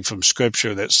extrapolating from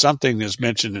Scripture that something is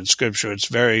mentioned in Scripture. It's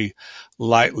very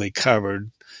lightly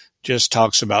covered, just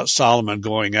talks about Solomon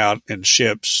going out in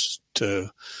ships to,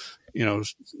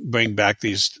 bring back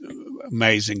these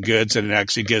amazing goods, and it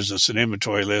actually gives us an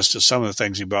inventory list of some of the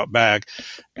things he brought back,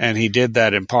 and he did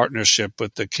that in partnership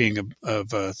with the king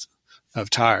of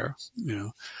Tyre.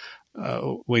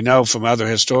 We know from other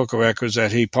historical records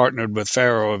that he partnered with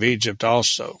Pharaoh of Egypt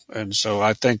also, and so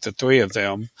I think the three of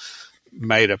them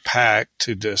made a pact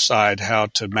to decide how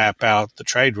to map out the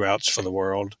trade routes for the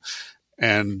world,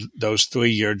 and those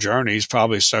 3-year journeys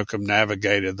probably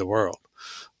circumnavigated the world.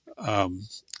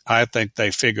 I think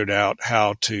they figured out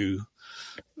how to,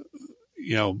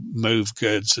 move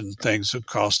goods and things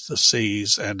across the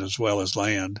seas and as well as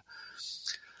land.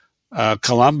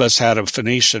 Columbus had a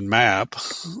Phoenician map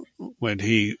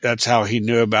that's how he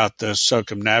knew about the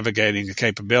circumnavigating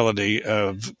capability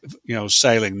of,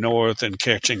 sailing north and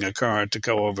catching a current to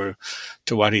go over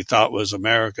to what he thought was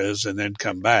Americas and then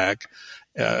come back.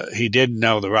 He didn't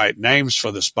know the right names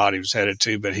for the spot he was headed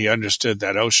to, but he understood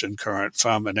that ocean current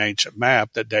from an ancient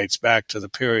map that dates back to the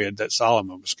period that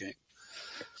Solomon was king.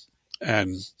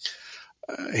 And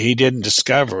he didn't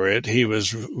discover it. He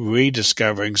was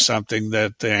rediscovering something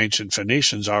that the ancient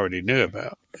Phoenicians already knew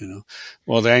about.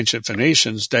 Well, the ancient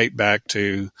Phoenicians date back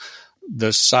to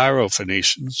the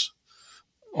Syro-Phoenicians,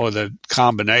 or the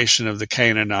combination of the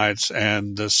Canaanites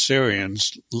and the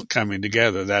Syrians coming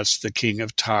together. That's the king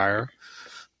of Tyre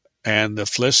and the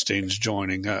Philistines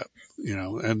joining up,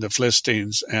 and the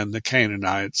Philistines and the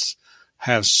Canaanites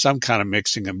have some kind of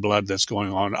mixing in blood that's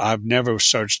going on. I've never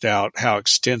searched out how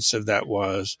extensive that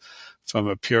was from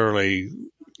a purely,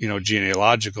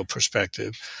 genealogical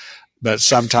perspective. But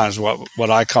sometimes what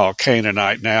I call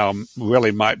Canaanite now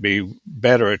really might be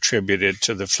better attributed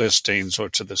to the Philistines or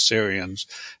to the Syrians.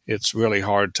 It's really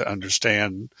hard to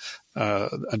understand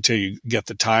until you get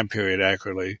the time period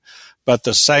accurately. But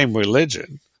the same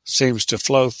religion seems to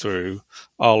flow through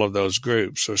all of those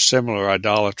groups, or similar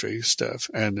idolatry stuff,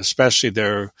 and especially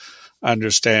their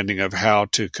understanding of how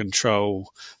to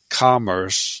control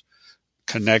commerce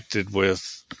connected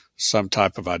with some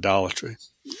type of idolatry.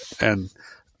 And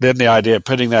then the idea of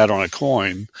putting that on a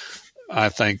coin, I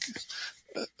think,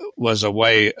 was a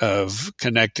way of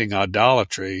connecting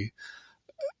idolatry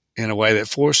in a way that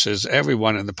forces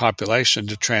everyone in the population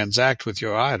to transact with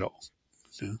your idol.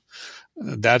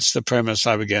 That's the premise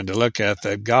I began to look at,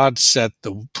 that God set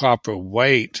the proper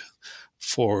weight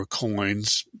for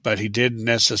coins, but he didn't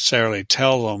necessarily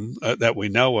tell them that we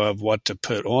know of what to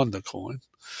put on the coin.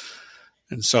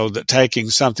 And so that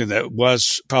taking something that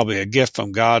was probably a gift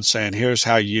from God, saying, here's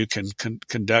how you can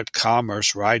conduct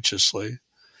commerce righteously,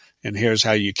 and here's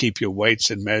how you keep your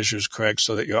weights and measures correct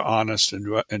so that you're honest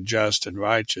and just and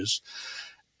righteous.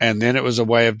 And then it was a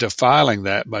way of defiling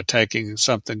that by taking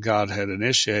something God had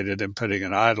initiated and putting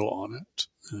an idol on it.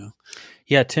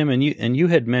 Yeah, Tim, and you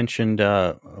had mentioned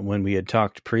when we had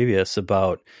talked previous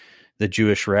about the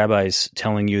Jewish rabbis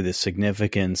telling you the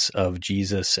significance of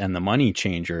Jesus and the money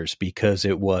changers because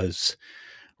it was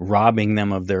robbing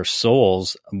them of their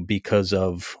souls because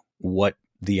of what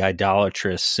the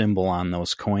idolatrous symbol on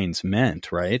those coins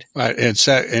meant, right? Right.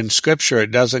 In Scripture, it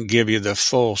doesn't give you the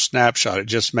full snapshot. It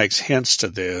just makes hints to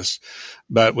this.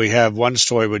 But we have one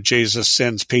story where Jesus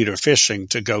sends Peter fishing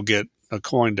to go get a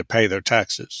coin to pay their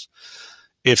taxes.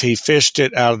 If he fished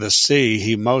it out of the sea,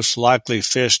 he most likely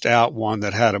fished out one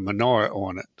that had a menorah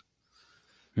on it.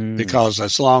 Because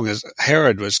as long as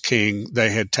Herod was king,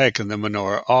 they had taken the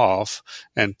menorah off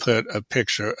and put a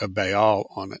picture of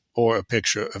Baal on it or a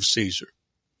picture of Caesar.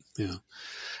 Yeah.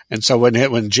 And so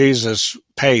when Jesus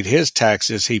paid his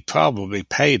taxes, he probably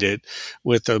paid it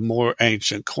with a more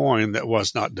ancient coin that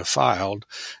was not defiled.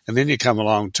 And then you come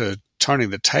along to turning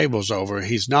the tables over.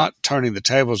 He's not turning the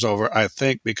tables over, I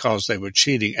think, because they were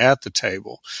cheating at the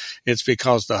table. It's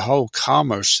because the whole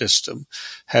commerce system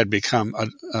had become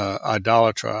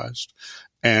idolatrized.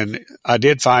 And I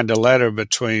did find a letter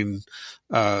between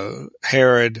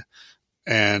Herod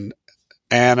and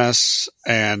Annas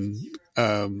and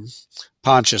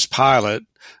Pontius Pilate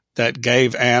that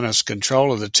gave Annas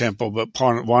control of the temple, but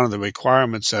one of the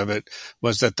requirements of it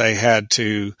was that they had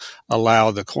to allow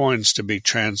the coins to be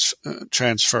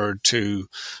transferred to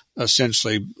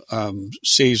essentially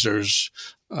Caesar's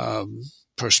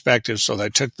perspective. So they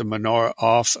took the menorah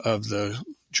off of the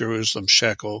Jerusalem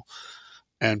shekel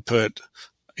and put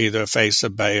either a face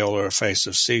of Baal or a face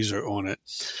of Caesar on it.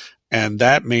 And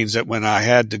that means that when I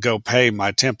had to go pay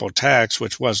my temple tax,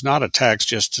 which was not a tax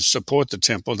just to support the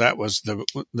temple, that was the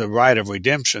right of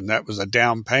redemption. That was a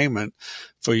down payment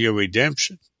for your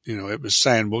redemption. You know, it was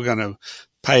saying we're going to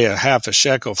pay a half a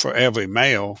shekel for every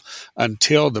male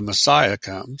until the Messiah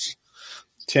comes.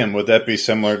 Tim, would that be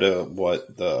similar to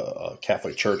what the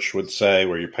Catholic Church would say,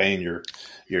 where you're paying your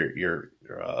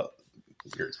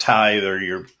tithe, or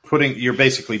you're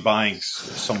basically buying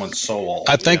someone's soul?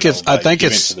 I think it's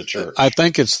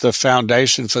the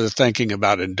foundation for the thinking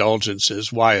about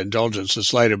indulgences, why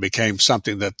indulgences later became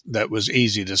something that was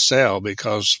easy to sell,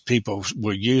 because people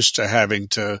were used to having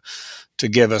to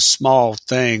give a small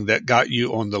thing that got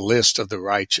you on the list of the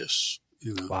righteous.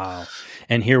 You know? Wow.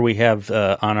 And here we have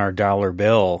on our dollar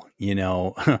bill, you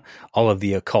know, all of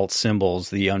the occult symbols,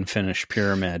 the unfinished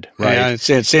pyramid, right?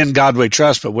 Yeah, it's in God we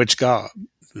trust, but which God?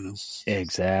 You know?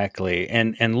 Exactly.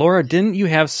 And Laura, didn't you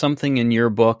have something in your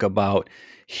book about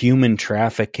human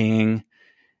trafficking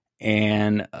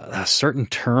and a certain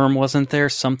term, wasn't there?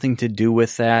 Something to do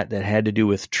with that had to do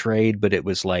with trade, but it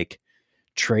was like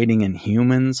trading in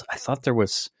humans. I thought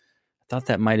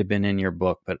that might have been in your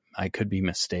book, but I could be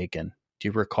mistaken. Do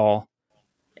you recall?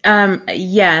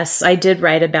 Yes, I did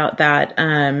write about that.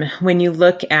 When you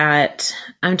look at,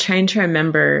 I'm trying to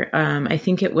remember, I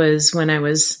think it was when I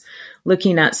was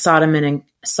looking at Sodom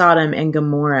and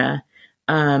Gomorrah.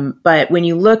 But when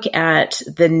you look at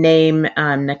the name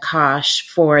Nakash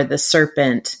for the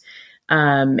serpent,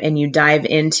 and you dive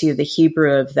into the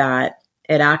Hebrew of that,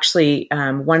 it actually,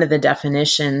 one of the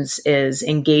definitions is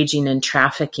engaging in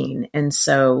trafficking. And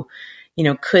so, you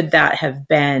know, could that have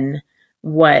been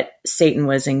what Satan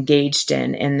was engaged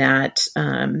in, and that,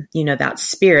 you know, that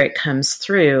spirit comes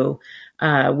through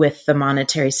with the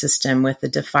monetary system, with the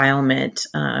defilement,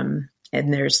 and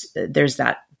there's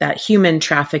that human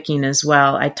trafficking as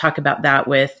well. I talk about that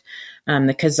with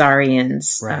the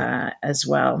Khazarians right. As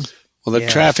well. Well, the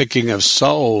trafficking of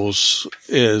souls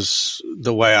is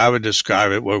the way I would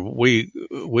describe it, where we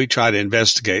try to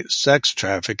investigate sex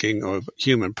trafficking or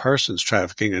human persons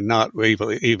trafficking and not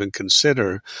even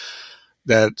consider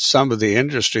that some of the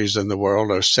industries in the world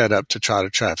are set up to try to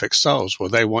traffic souls, where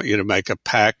they want you to make a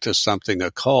pact to something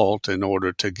occult in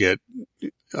order to get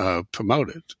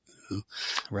promoted.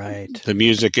 Right. The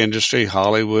music industry,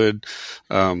 Hollywood,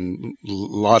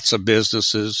 lots of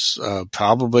businesses,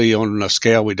 probably on a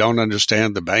scale we don't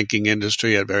understand. The banking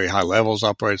industry at very high levels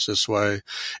operates this way.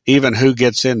 Even who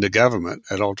gets into government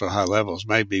at ultra high levels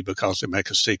may be because they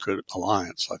make a secret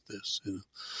alliance like this. You know?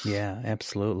 Yeah,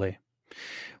 absolutely.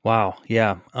 Wow.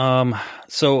 Yeah.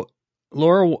 So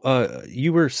Laura,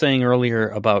 you were saying earlier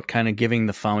about kind of giving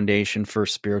the foundation for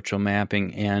spiritual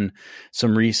mapping and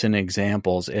some recent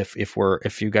examples. If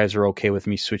you guys are okay with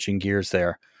me switching gears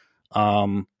there,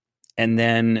 and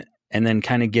then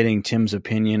kind of getting Tim's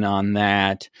opinion on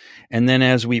that, and then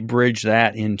as we bridge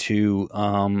that into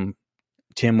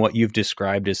Tim, what you've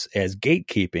described as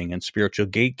gatekeeping and spiritual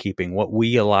gatekeeping, what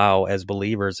we allow as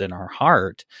believers in our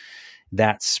heart.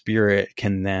 That spirit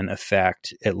can then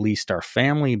affect at least our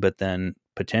family, but then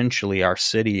potentially our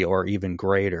city or even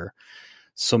greater.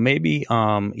 So maybe,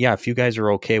 if you guys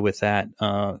are okay with that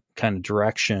kind of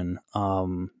direction,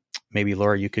 maybe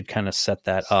Laura, you could kind of set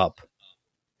that up.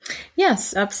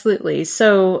 Yes, absolutely.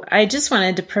 So I just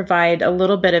wanted to provide a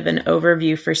little bit of an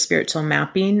overview for spiritual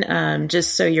mapping,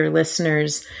 just so your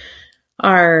listeners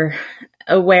are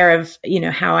aware of,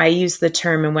 how I use the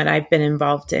term and what I've been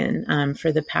involved in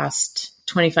for the past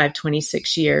 25,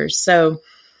 26 years. So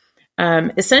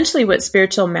essentially what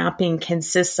spiritual mapping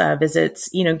consists of is it's,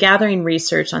 gathering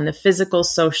research on the physical,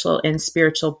 social, and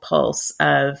spiritual pulse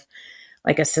of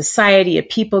like a society, a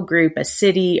people group, a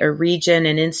city, a region,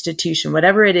 an institution,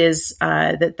 whatever it is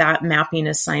that mapping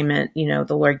assignment, the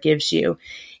Lord gives you.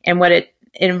 And what it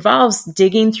involves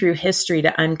digging through history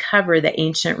to uncover the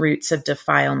ancient roots of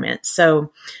defilement.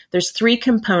 So there's three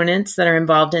components that are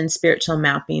involved in spiritual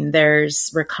mapping. There's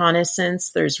reconnaissance,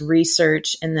 there's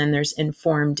research, and then there's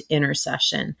informed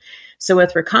intercession. So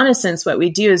with reconnaissance, what we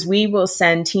do is we will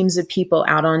send teams of people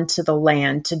out onto the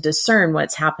land to discern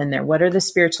what's happened there. What are the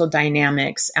spiritual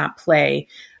dynamics at play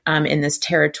in this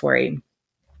territory?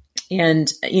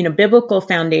 And, biblical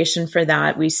foundation for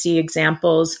that, we see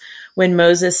examples when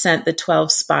Moses sent the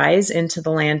 12 spies into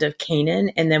the land of Canaan,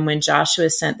 and then when Joshua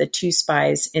sent the 2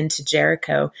 spies into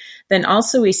Jericho. Then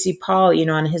also we see Paul,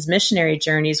 on his missionary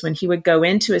journeys, when he would go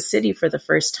into a city for the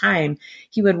first time,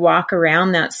 he would walk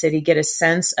around that city, get a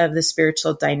sense of the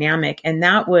spiritual dynamic, and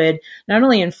that would not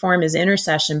only inform his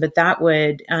intercession, but that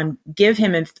would give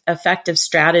him effective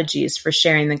strategies for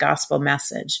sharing the gospel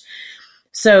message.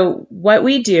 So what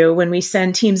we do when we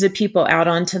send teams of people out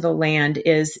onto the land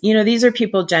is, these are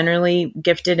people generally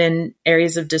gifted in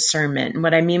areas of discernment. And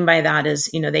what I mean by that is,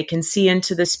 they can see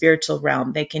into the spiritual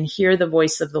realm. They can hear the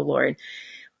voice of the Lord,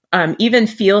 even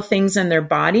feel things in their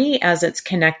body as it's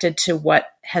connected to what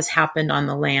has happened on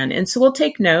the land. And so we'll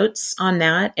take notes on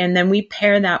that. And then we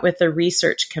pair that with a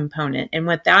research component. And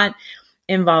what that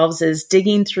involves is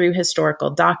digging through historical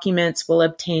documents. We'll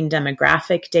obtain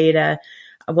demographic data.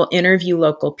 We'll interview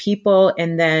local people.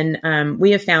 And then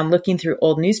we have found looking through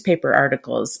old newspaper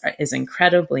articles is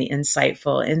incredibly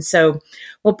insightful. And so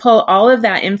we'll pull all of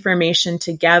that information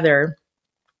together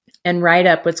and write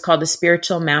up what's called a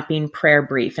spiritual mapping prayer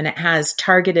brief. And it has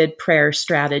targeted prayer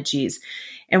strategies.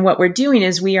 And what we're doing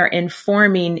is we are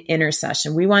informing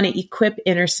intercession. We want to equip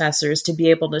intercessors to be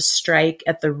able to strike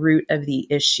at the root of the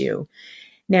issue.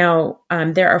 Now,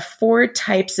 there are 4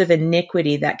 types of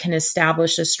iniquity that can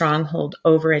establish a stronghold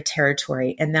over a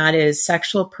territory, and that is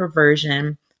sexual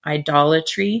perversion,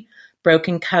 idolatry,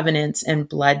 broken covenants, and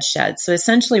bloodshed. So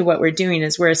essentially what we're doing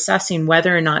is we're assessing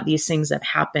whether or not these things have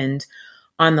happened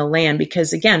on the land,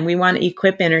 because again, we want to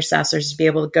equip intercessors to be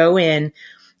able to go in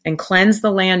and cleanse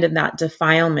the land of that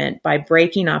defilement by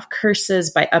breaking off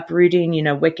curses, by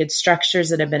uprooting, wicked structures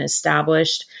that have been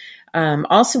established.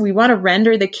 Also, we want to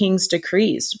render the king's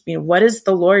decrees. What is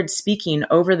the Lord speaking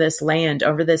over this land,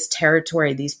 over this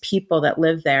territory, these people that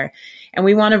live there? And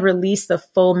we want to release the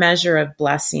full measure of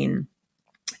blessing.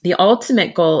 The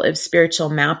ultimate goal of spiritual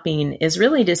mapping is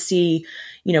really to see,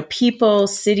 people,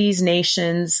 cities,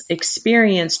 nations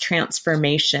experience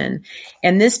transformation.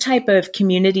 And this type of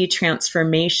community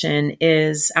transformation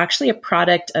is actually a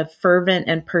product of fervent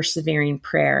and persevering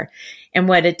prayer. And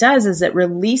what it does is it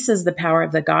releases the power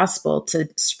of the gospel to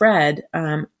spread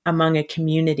among a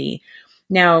community.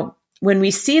 Now, when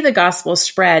we see the gospel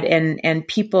spread and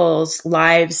people's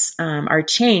lives are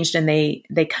changed and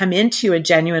they come into a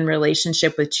genuine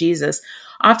relationship with Jesus,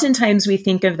 oftentimes we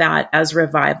think of that as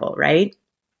revival, right?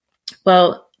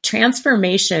 Well,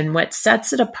 transformation, what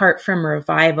sets it apart from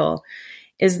revival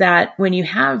is that when you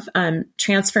have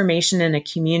transformation in a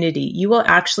community, you will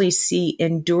actually see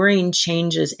enduring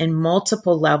changes in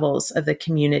multiple levels of the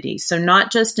community. So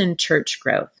not just in church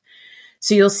growth.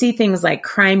 So you'll see things like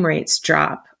crime rates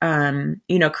drop,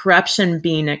 corruption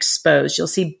being exposed. You'll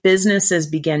see businesses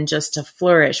begin just to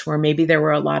flourish where maybe there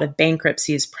were a lot of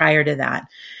bankruptcies prior to that.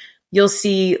 You'll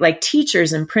see like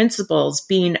teachers and principals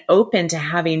being open to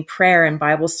having prayer and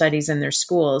Bible studies in their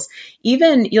schools.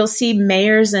 Even you'll see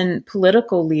mayors and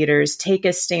political leaders take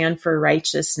a stand for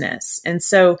righteousness. And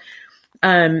so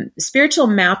spiritual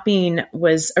mapping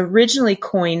was originally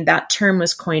coined, that term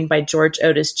was coined by George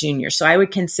Otis Jr. So I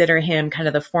would consider him kind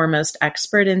of the foremost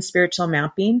expert in spiritual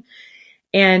mapping.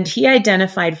 And he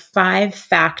identified 5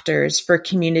 factors for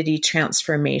community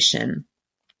transformation.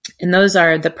 And those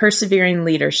are the persevering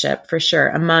leadership, for sure,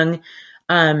 among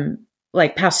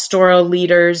like pastoral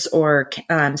leaders or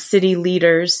city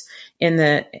leaders in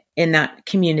that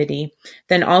community.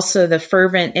 Then also the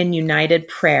fervent and united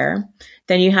prayer.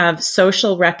 Then you have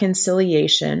social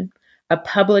reconciliation, a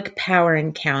public power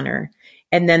encounter,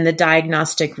 and then the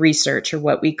diagnostic research, or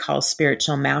what we call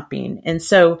spiritual mapping. And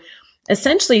so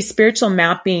essentially spiritual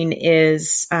mapping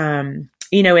is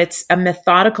it's a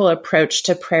methodical approach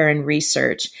to prayer and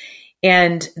research.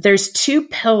 And there's two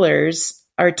pillars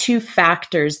or two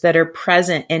factors that are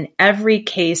present in every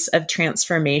case of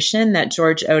transformation that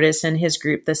George Otis and his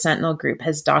group, the Sentinel Group,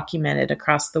 has documented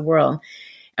across the world.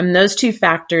 And those two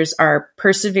factors are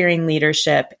persevering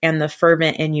leadership and the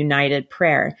fervent and united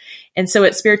prayer. And so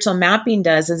what spiritual mapping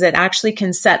does is it actually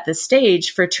can set the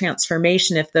stage for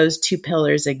transformation if those two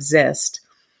pillars exist.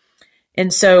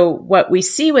 And so what we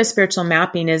see with spiritual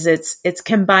mapping is it's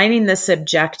combining the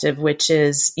subjective, which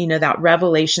is, that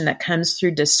revelation that comes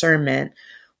through discernment,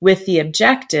 with the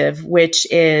objective, which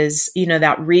is,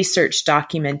 that research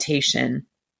documentation.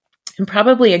 And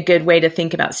probably a good way to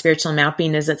think about spiritual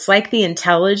mapping is it's like the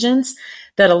intelligence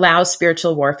that allows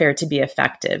spiritual warfare to be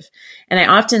effective. And I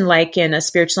often liken a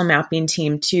spiritual mapping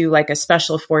team to like a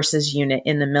special forces unit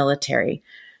in the military.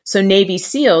 So Navy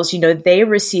SEALs, they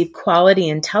receive quality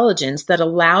intelligence that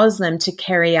allows them to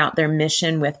carry out their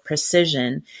mission with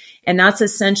precision. And that's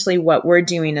essentially what we're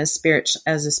doing as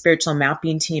a spiritual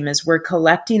mapping team is we're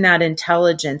collecting that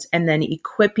intelligence and then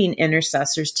equipping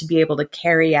intercessors to be able to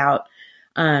carry out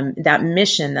that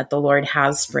mission that the Lord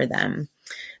has for them.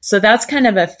 So that's kind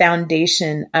of a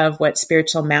foundation of what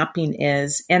spiritual mapping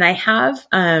is. And I have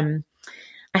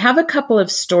a couple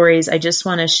of stories I just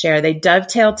want to share. They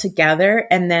dovetail together.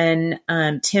 And then,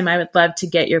 Tim, I would love to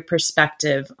get your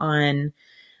perspective on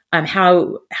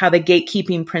how the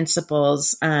gatekeeping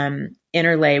principles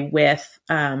interlay with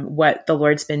what the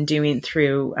Lord's been doing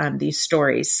through these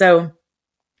stories. So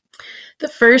the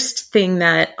first thing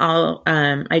that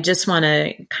I just want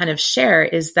to kind of share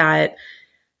is that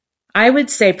I would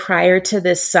say prior to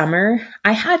this summer,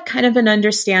 I had kind of an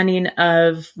understanding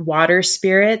of water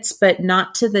spirits, but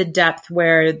not to the depth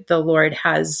where the Lord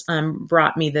has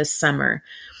brought me this summer.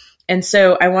 And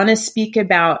so I want to speak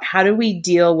about how do we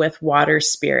deal with water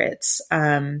spirits.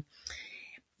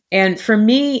 And for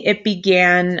me, it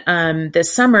began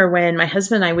this summer when my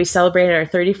husband and I, we celebrated our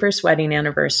 31st wedding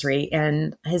anniversary,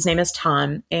 and his name is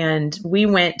Tom. And we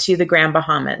went to the Grand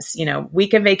Bahamas,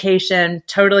 week of vacation,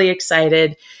 totally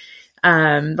excited.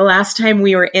 The last time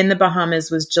we were in the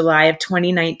Bahamas was July of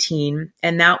 2019,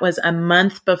 and that was a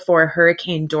month before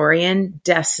Hurricane Dorian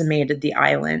decimated the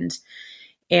island.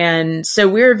 And so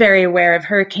we were very aware of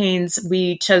hurricanes.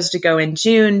 We chose to go in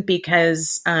June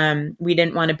because we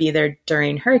didn't want to be there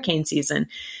during hurricane season.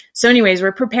 So anyways,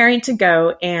 we're preparing to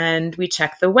go and we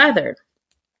check the weather.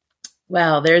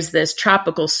 Well, there's this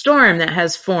tropical storm that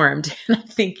has formed. And I'm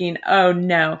thinking, oh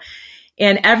no.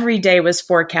 And every day was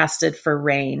forecasted for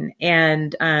rain.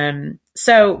 And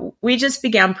so we just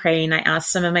began praying. I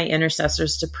asked some of my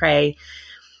intercessors to pray.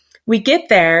 We get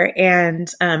there, and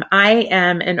I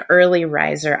am an early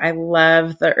riser. I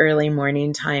love the early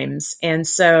morning times. And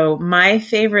so my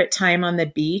favorite time on the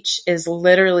beach is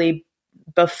literally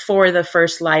before the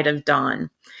first light of dawn.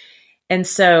 And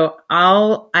so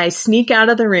I sneak out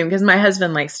of the room because my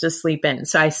husband likes to sleep in.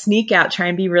 So I sneak out, try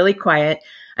and be really quiet.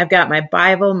 I've got my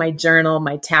Bible, my journal,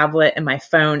 my tablet, and my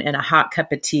phone, and a hot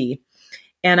cup of tea.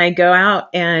 And I go out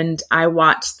and I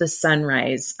watch the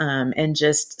sunrise and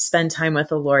just spend time with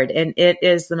the Lord. And it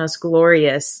is the most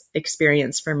glorious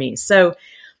experience for me. So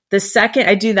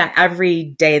I do that every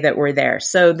day that we're there.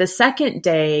 So the second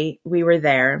day we were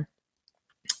there,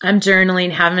 I'm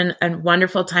journaling, having a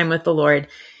wonderful time with the Lord.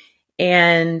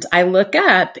 And I look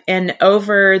up, and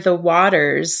over the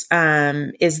waters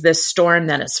is this storm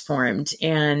that has formed.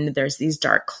 And there's these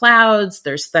dark clouds,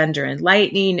 there's thunder and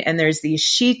lightning, and there's these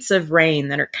sheets of rain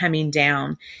that are coming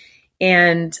down.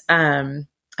 And I'm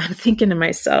thinking to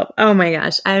myself, oh my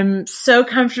gosh, I'm so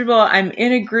comfortable. I'm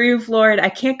in a groove, Lord. I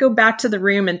can't go back to the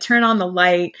room and turn on the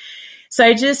light. So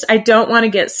I don't want to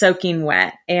get soaking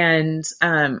wet. And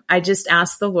I just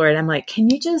asked the Lord, I'm like, can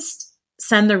you just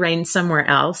send the rain somewhere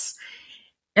else?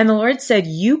 And the Lord said,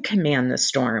 you command the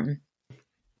storm.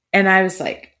 And I was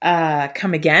like,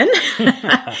 come again?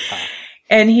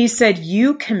 And he said,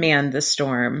 you command the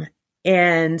storm.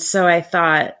 And so I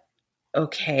thought,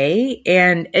 okay.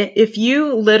 And if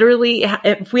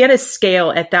we had a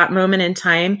scale at that moment in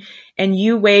time and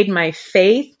you weighed my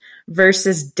faith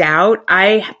versus doubt,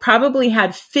 I probably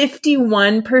had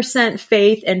 51%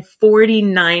 faith and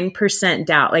 49%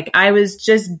 doubt. Like I was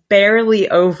just barely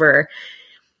over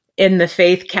in the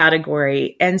faith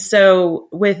category. And so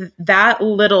with that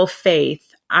little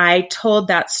faith, I told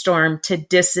that storm to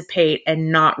dissipate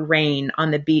and not rain on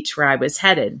the beach where I was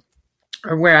headed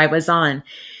or where I was on.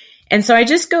 And so I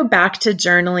just go back to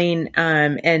journaling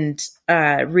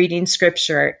and reading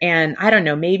scripture. And I don't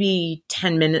know, maybe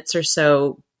 10 minutes or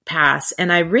so pass.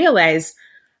 And I realize,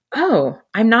 oh,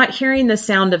 I'm not hearing the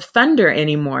sound of thunder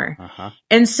anymore. Uh-huh.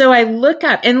 And so I look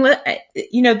up and,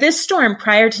 this storm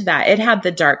prior to that, it had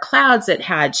the dark clouds, it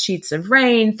had sheets of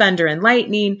rain, thunder and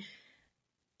lightning.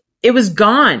 It was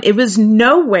gone. It was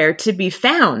nowhere to be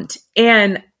found.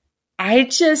 And I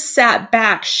just sat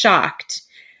back shocked.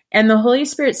 And the Holy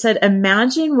Spirit said,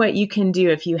 imagine what you can do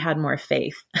if you had more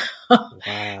faith. Wow.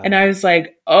 And I was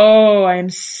like, oh, I'm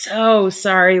so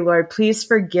sorry, Lord. Please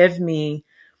forgive me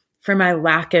for my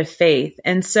lack of faith.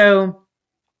 And so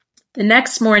the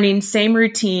next morning, same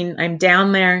routine. I'm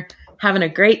down there having a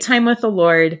great time with the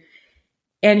Lord.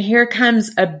 And here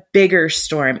comes a bigger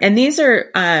storm. And these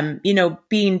are,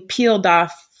 being peeled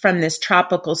off from this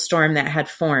tropical storm that had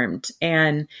formed.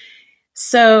 And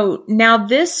so now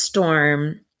this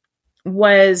storm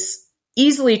was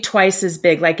easily twice as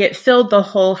big. Like it filled the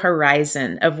whole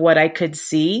horizon of what I could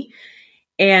see,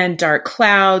 and dark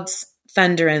clouds,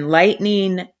 thunder and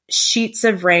lightning, sheets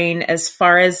of rain as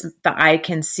far as the eye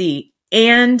can see,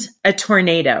 and a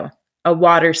tornado, a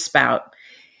water spout.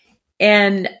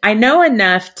 And I know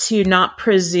enough to not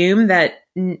presume that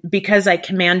because I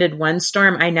commanded one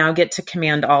storm, I now get to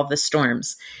command all the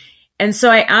storms. And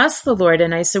so I asked the Lord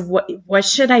and I said, what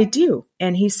should I do?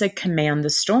 And he said, command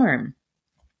the storm.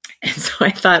 And so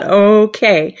I thought,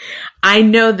 okay, I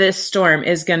know this storm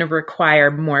is going to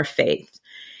require more faith.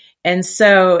 And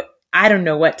so I don't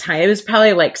know what time. It was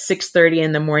probably like 6:30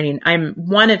 in the morning. I'm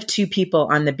one of two people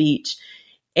on the beach.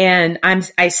 And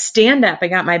I stand up, I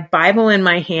got my Bible in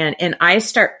my hand, and I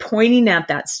start pointing at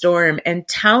that storm and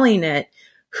telling it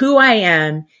who I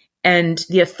am and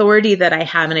the authority that I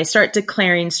have. And I start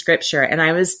declaring scripture. And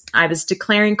I was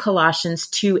declaring Colossians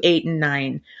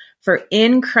 2:8-9. For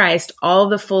in Christ, all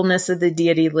the fullness of the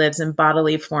deity lives in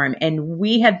bodily form. And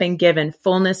we have been given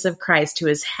fullness of Christ, who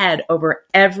is head over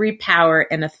every power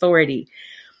and authority.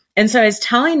 And so I was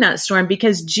telling that storm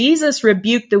because Jesus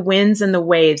rebuked the winds and the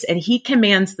waves, and he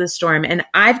commands the storm, and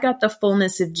I've got the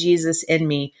fullness of Jesus in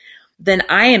me. Then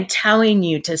I am telling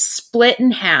you to split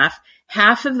in half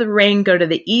of the rain go to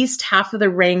the east, half of the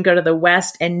rain go to the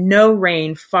west, and no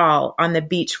rain fall on the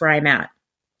beach where I'm at.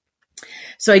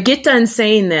 So I get done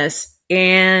saying this,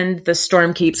 and the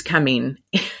storm keeps coming.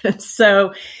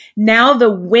 So now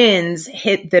the winds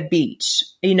hit the beach,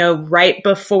 right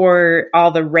before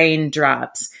all the rain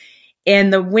drops.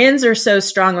 And the winds are so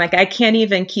strong, like I can't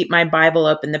even keep my Bible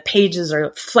open. The pages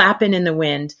are flapping in the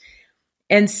wind.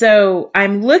 And so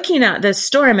I'm looking at this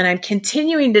storm and I'm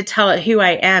continuing to tell it who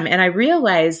I am. And I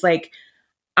realize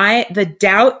the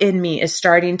doubt in me is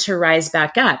starting to rise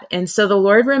back up. And so the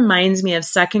Lord reminds me of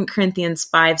 2 Corinthians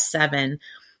 5:7,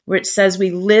 which says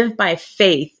we live by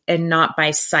faith and not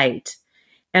by sight.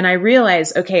 And I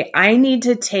realized, okay, I need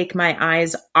to take my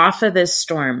eyes off of this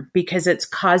storm because it's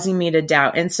causing me to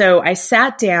doubt. And so I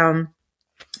sat down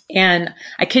and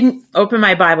I couldn't open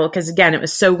my Bible because, again, it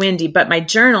was so windy, but my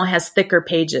journal has thicker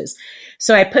pages.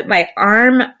 So I put my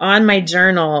arm on my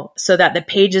journal so that the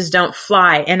pages don't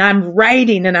fly. And I'm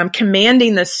writing and I'm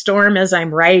commanding the storm as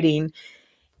I'm writing.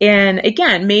 And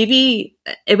again, maybe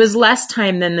it was less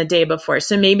time than the day before.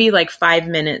 So maybe like 5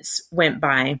 minutes went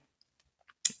by.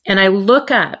 And I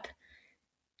look up,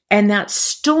 and that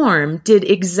storm did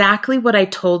exactly what I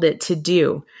told it to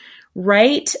do.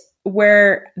 Right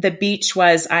where the beach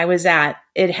I was at,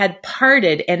 it had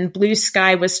parted and blue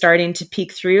sky was starting to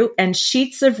peek through, and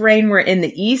sheets of rain were in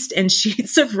the east and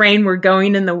sheets of rain were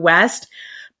going in the west,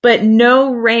 but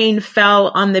no rain fell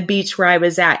on the beach where I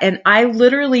was at. And I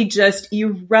literally just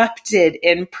erupted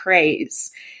in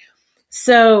praise.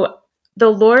 So the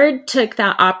Lord took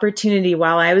that opportunity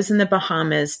while I was in the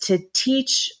Bahamas to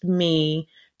teach me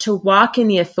to walk in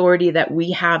the authority that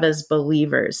we have as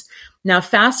believers. Now,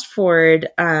 fast forward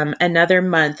another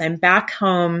month, I'm back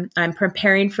home. I'm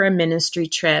preparing for a ministry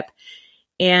trip.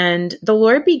 And the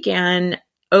Lord began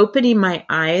opening my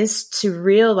eyes to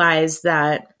realize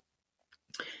that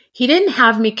he didn't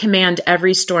have me command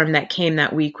every storm that came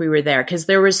that week we were there, because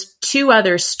there was 2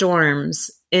 other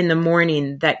storms in the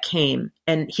morning that came,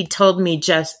 and he told me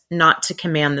just not to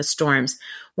command the storms.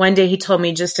 One day he told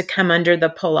me just to come under the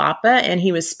palapa, and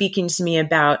he was speaking to me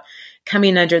about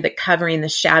coming under the covering, the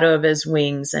shadow of his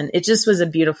wings. And it just was a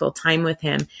beautiful time with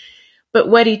him. But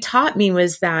what he taught me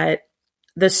was that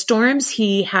the storms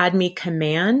he had me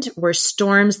command were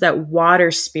storms that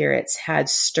water spirits had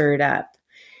stirred up.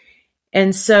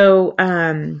 And so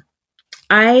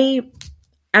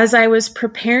as I was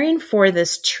preparing for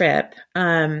this trip,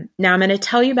 now I'm going to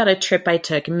tell you about a trip I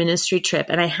took, a ministry trip,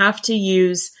 and I have to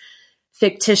use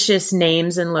fictitious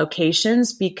names and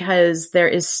locations because there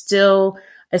is still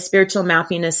a spiritual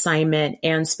mapping assignment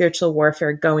and spiritual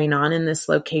warfare going on in this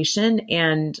location.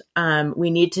 And we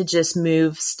need to just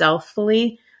move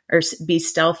stealthily or be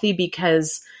stealthy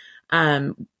because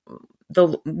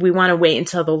we want to wait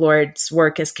until the Lord's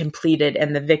work is completed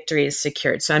and the victory is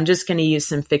secured. So I'm just going to use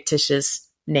some fictitious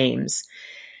names.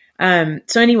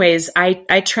 So anyways,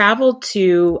 I traveled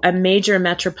to a major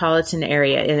metropolitan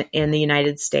area in the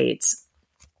United States.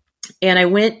 And I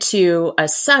went to a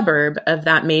suburb of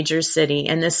that major city,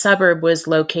 and the suburb was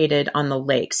located on the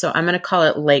lake. So I'm going to call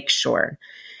it Lakeshore.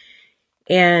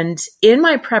 And in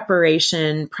my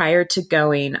preparation prior to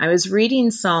going, I was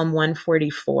reading Psalm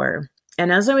 144.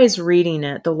 And as I was reading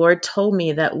it, the Lord told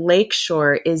me that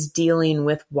Lakeshore is dealing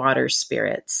with water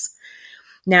spirits.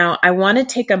 Now, I want to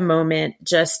take a moment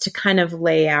just to kind of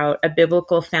lay out a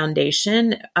biblical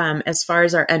foundation as far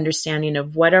as our understanding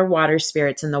of what are water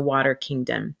spirits in the water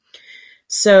kingdom.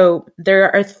 So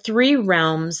there are three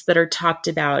realms that are talked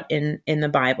about in the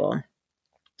Bible: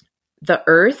 the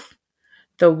earth,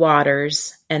 the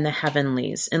waters, and the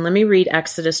heavenlies. And let me read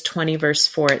Exodus 20, verse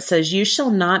 4. It says, "You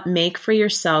shall not make for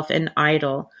yourself an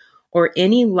idol or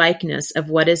any likeness of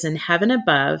what is in heaven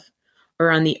above,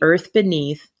 or on the earth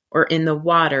beneath, or in the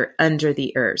water under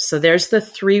the earth." So there's the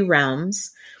three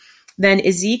realms. Then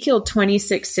Ezekiel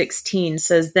 26:16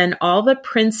 says, "Then all the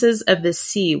princes of the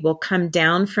sea will come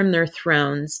down from their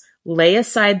thrones, lay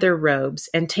aside their robes,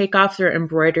 and take off their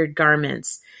embroidered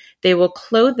garments. They will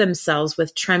clothe themselves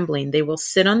with trembling. They will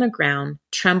sit on the ground,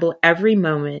 tremble every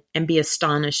moment, and be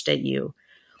astonished at you."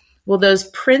 Well, those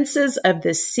princes of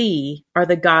the sea are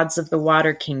the gods of the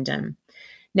water kingdom.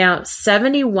 Now,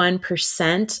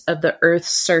 71% of the earth's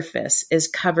surface is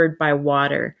covered by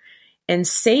water. And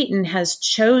Satan has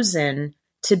chosen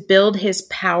to build his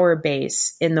power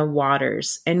base in the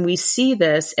waters. And we see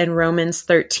this in Romans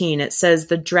 13. It says,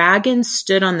 "The dragon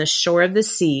stood on the shore of the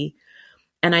sea,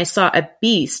 and I saw a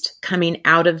beast coming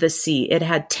out of the sea. It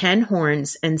had 10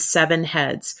 horns and 7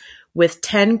 heads, with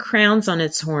 10 crowns on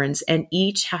its horns, and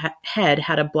each head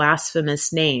had a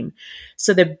blasphemous name."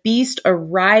 So the beast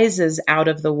arises out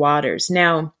of the waters.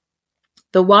 Now,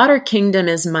 the water kingdom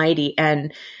is mighty,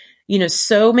 and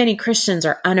so many Christians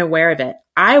are unaware of it.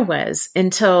 I was,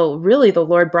 until really the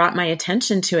Lord brought my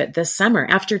attention to it this summer.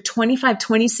 After 25,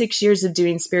 26 years of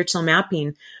doing spiritual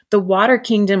mapping, the water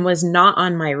kingdom was not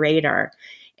on my radar.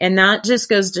 And that just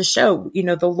goes to show,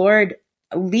 the Lord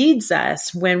leads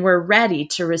us when we're ready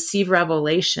to receive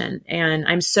revelation. And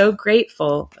I'm so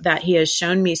grateful that he has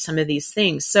shown me some of these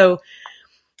things. So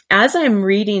as I'm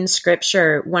reading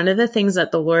scripture, one of the things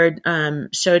that the Lord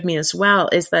showed me as well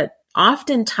is that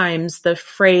oftentimes the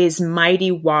phrase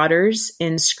mighty waters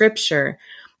in scripture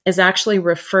is actually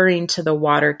referring to the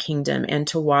water kingdom and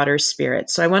to water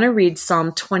spirits. So I want to read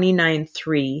Psalm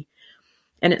 29:3.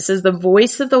 And it says, "The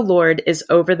voice of the Lord is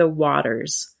over the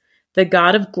waters. The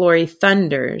God of glory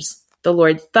thunders. The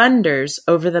Lord thunders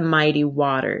over the mighty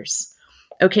waters."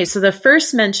 Okay, so the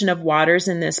first mention of waters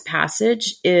in this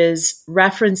passage is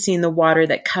referencing the water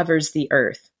that covers the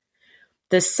earth.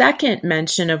 The second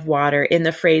mention of water in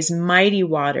the phrase mighty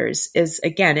waters is,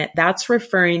 again, that's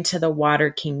referring to the water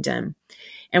kingdom.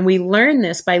 And we learn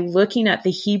this by looking at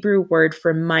the Hebrew word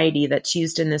for mighty that's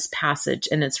used in this passage,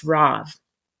 and it's rav.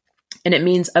 And it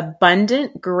means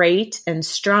abundant, great, and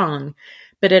strong,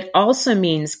 but it also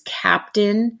means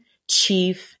captain,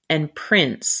 chief, and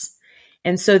prince.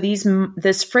 And so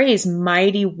this phrase,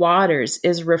 mighty waters,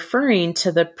 is referring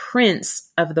to the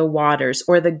prince of the waters,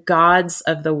 or the gods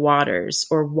of the waters,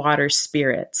 or water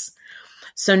spirits.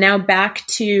 So now back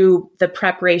to the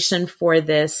preparation for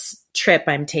this trip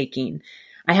I'm taking.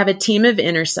 I have a team of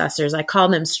intercessors. I call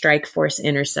them Strike Force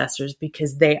intercessors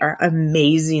because they are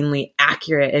amazingly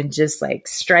accurate and just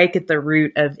strike at the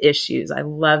root of issues. I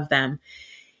love them.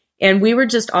 And we were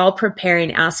just all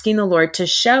preparing, asking the Lord to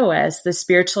show us the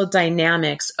spiritual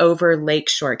dynamics over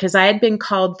Lakeshore, because I had been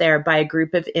called there by a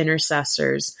group of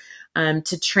intercessors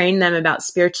to train them about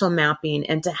spiritual mapping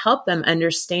and to help them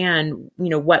understand,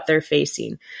 what they're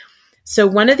facing. So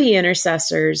one of the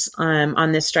intercessors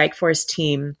on this Strike Force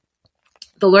team,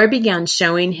 the Lord began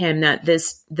showing him that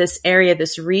this area,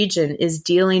 this region, is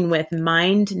dealing with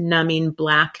mind-numbing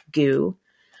black goo,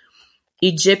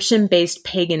 Egyptian-based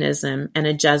paganism, and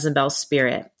a Jezebel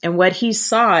spirit. And what he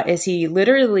saw is he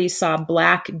literally saw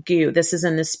black goo, this is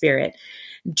in the spirit,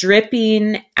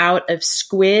 dripping out of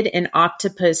squid and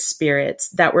octopus spirits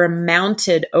that were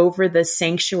mounted over the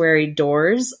sanctuary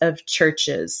doors of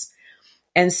churches.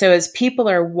 And so as people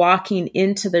are walking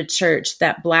into the church,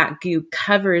 that black goo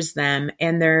covers them,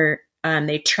 and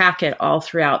they track it all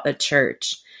throughout the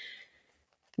church.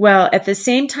 Well, at the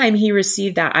same time he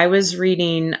received that, I was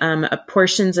reading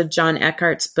portions of John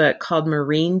Eckhart's book called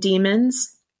Marine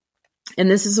Demons. And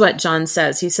this is what John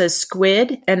says. He says,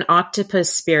 squid and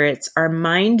octopus spirits are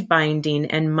mind-binding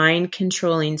and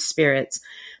mind-controlling spirits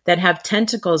that have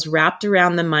tentacles wrapped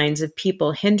around the minds of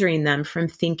people, hindering them from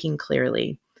thinking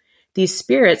clearly. These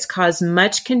spirits cause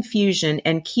much confusion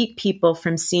and keep people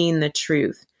from seeing the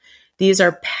truth. These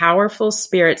are powerful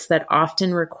spirits that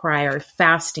often require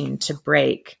fasting to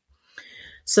break.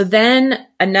 So then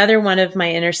another one of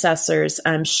my intercessors,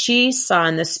 she saw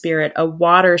in the spirit a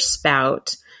water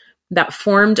spout that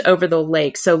formed over the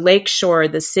lake. So Lake Shore,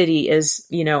 the city, is,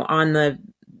 on the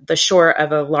shore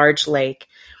of a large lake.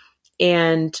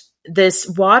 And this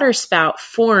water spout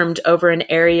formed over an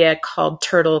area called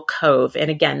Turtle Cove.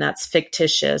 And again, that's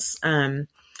fictitious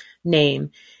name.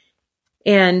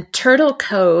 And Turtle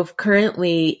Cove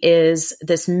currently is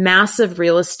this massive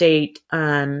real estate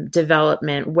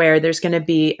development where there's going to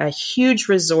be a huge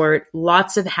resort,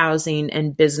 lots of housing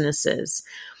and businesses.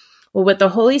 Well, what the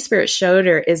Holy Spirit showed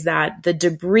her is that the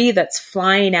debris that's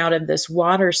flying out of this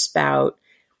water spout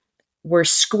were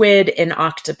squid and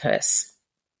octopus.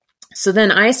 So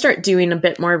then I start doing a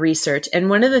bit more research. And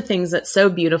one of the things that's so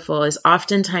beautiful is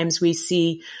oftentimes we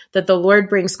see that the Lord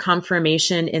brings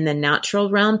confirmation in the natural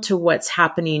realm to what's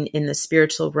happening in the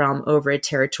spiritual realm over a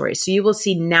territory. So you will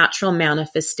see natural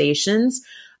manifestations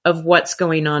of what's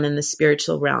going on in the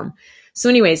spiritual realm. So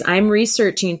anyways, I'm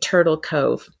researching Turtle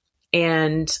Cove.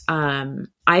 And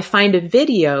I find a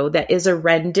video that is a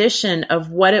rendition of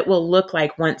what it will look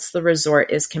like once the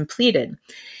resort is completed.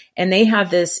 And they have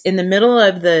this in the middle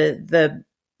of the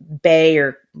bay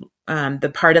or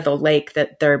the part of the lake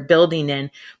that they're building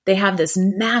in. They have this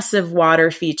massive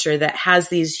water feature that has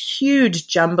these huge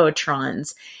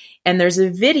jumbotrons. And there's a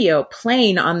video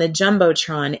playing on the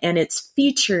jumbotron, and it's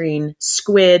featuring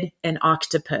squid and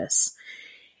octopus.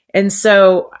 And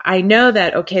so I know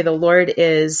that, okay, the Lord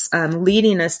is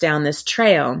leading us down this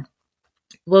trail.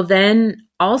 Well, then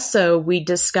also we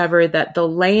discover that the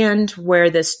land where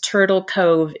this Turtle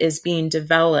Cove is being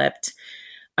developed,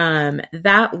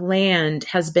 that land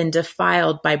has been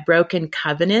defiled by broken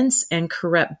covenants and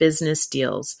corrupt business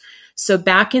deals. So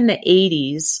back in the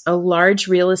 80s, a large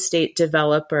real estate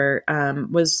developer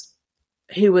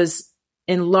who was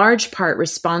in large part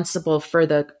responsible for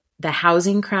the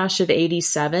housing crash of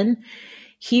 87,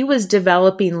 he was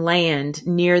developing land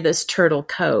near this Turtle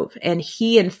Cove, and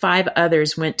he and 5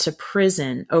 others went to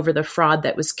prison over the fraud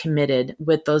that was committed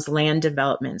with those land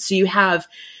developments. So you have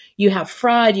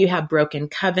fraud, you have broken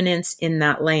covenants in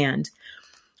that land.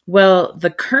 Well, the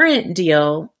current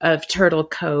deal of Turtle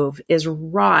Cove is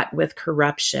wrought with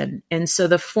corruption. And so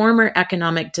the former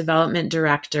economic development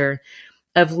director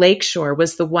of Lakeshore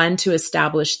was the one to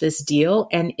establish this deal,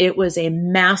 and it was a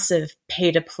massive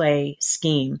pay-to-play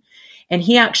scheme. And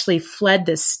he actually fled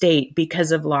the state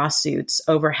because of lawsuits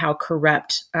over how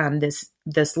corrupt this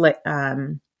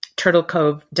Turtle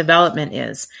Cove development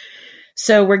is.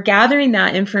 So we're gathering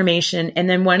that information, and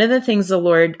then one of the things the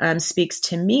Lord speaks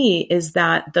to me is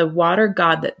that the water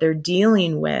god that they're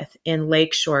dealing with in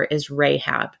Lakeshore is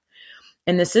Rahab,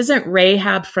 and this isn't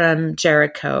Rahab from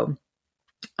Jericho.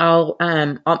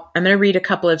 I'm going to read a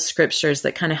couple of scriptures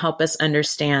that kind of help us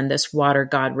understand this water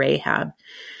god Rahab.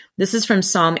 This is from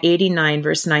Psalm 89,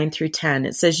 verse 9 through 10.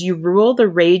 It says, "You rule the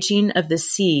raging of the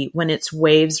sea when its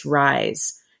waves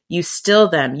rise. You still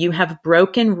them. You have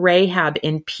broken Rahab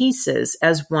in pieces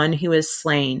as one who is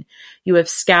slain. You have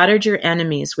scattered your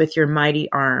enemies with your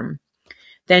mighty arm."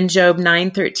 Then Job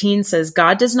 9:13 says,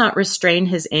 "God does not restrain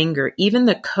his anger. Even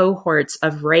the cohorts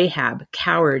of Rahab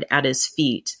cowered at his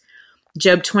feet."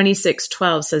 Job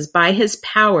 26:12 says, "By his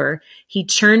power, he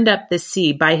churned up the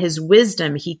sea. By his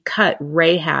wisdom, he cut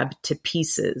Rahab to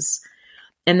pieces."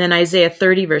 And then Isaiah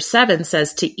 30 verse 7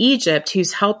 says, "To Egypt,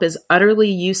 whose help is utterly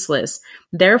useless,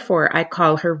 therefore I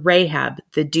call her Rahab,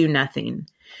 the do-nothing."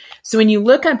 So when you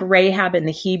look up Rahab in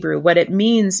the Hebrew, what it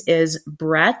means is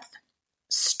breath,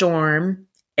 storm,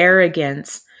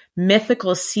 arrogance,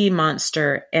 mythical sea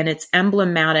monster, and it's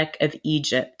emblematic of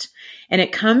Egypt. And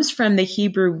it comes from the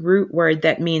Hebrew root word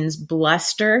that means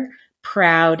bluster,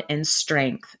 proud, and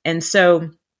strength. And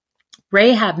so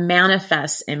Rahab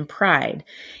manifests in pride.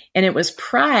 And it was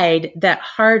pride that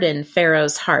hardened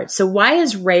Pharaoh's heart. So why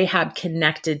is Rahab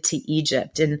connected to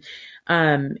Egypt? And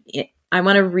I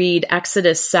want to read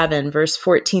Exodus 7, verse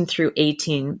 14 through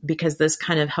 18, because this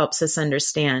kind of helps us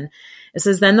understand. It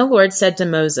says, "Then the Lord said to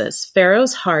Moses,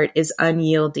 Pharaoh's heart is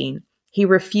unyielding. He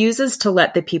refuses to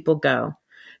let the people go.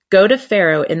 Go to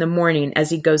Pharaoh in the morning as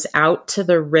he goes out to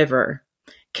the river.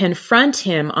 confront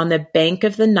him on the bank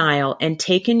of the Nile and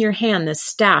take in your hand the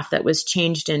staff that was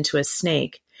changed into a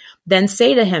snake. Then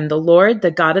say to him, the Lord,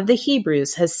 the God of the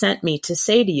Hebrews, has sent me to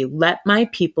say to you, let my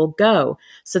people go,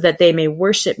 so that they may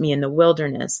worship me in the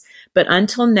wilderness. But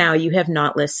until now you have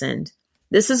not listened.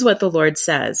 This is what the Lord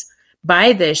says.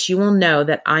 By this you will know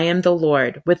that I am the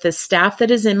Lord. With the staff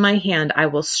that is in my hand, I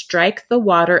will strike the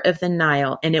water of the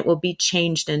Nile, and it will be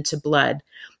changed into blood.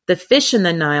 The fish in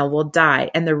the Nile will die,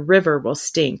 and the river will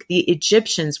stink. The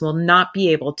Egyptians will not be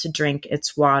able to drink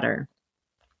its water.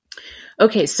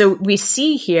 Okay, so we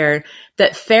see here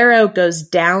that Pharaoh goes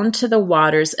down to the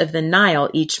waters of the Nile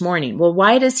each morning. Well,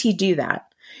 why does he do that?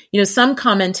 Some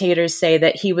commentators say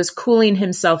that he was cooling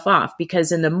himself off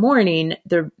because in the morning,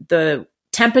 the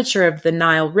temperature of the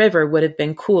Nile River would have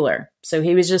been cooler. So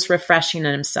he was just refreshing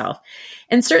himself.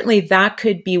 And certainly that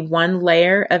could be one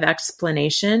layer of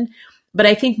explanation. But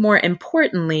I think more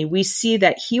importantly, we see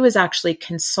that he was actually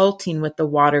consulting with the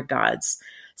water gods.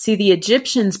 See, the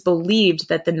Egyptians believed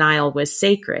that the Nile was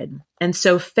sacred. And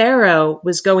so Pharaoh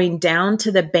was going down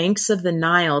to the banks of the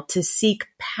Nile to seek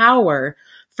power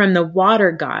from the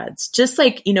water gods. Just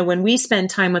like, when we spend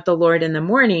time with the Lord in the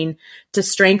morning to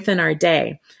strengthen our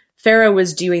day, Pharaoh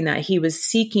was doing that. He was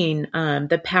seeking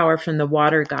the power from the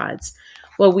water gods.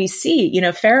 Well, we see,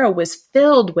 Pharaoh was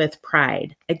filled with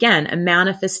pride. Again, a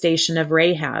manifestation of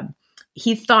Rahab.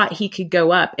 He thought he could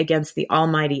go up against the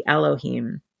Almighty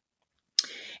Elohim.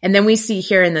 And then we see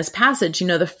here in this passage,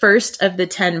 the first of the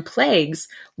 10 plagues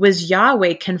was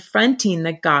Yahweh confronting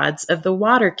the gods of the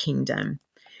water kingdom.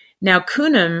 Now,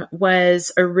 Khnum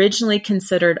was originally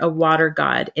considered a water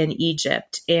god in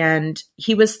Egypt, and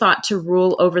he was thought to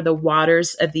rule over the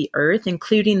waters of the earth,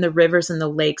 including the rivers and the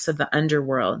lakes of the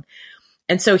underworld.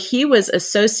 And so he was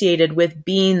associated with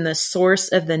being the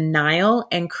source of the Nile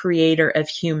and creator of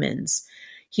humans.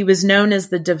 He was known as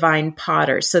the divine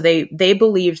potter. So they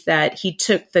believed that he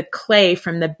took the clay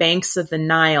from the banks of the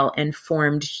Nile and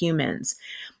formed humans.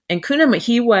 And Khnum,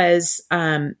 he was,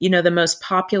 the most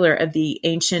popular of the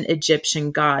ancient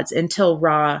Egyptian gods until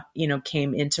Ra,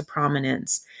 came into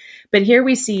prominence. But here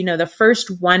we see, the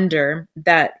first wonder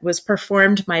that was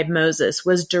performed by Moses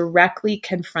was directly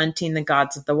confronting the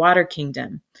gods of the water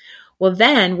kingdom. Well,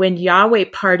 then when Yahweh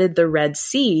parted the Red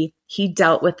Sea, he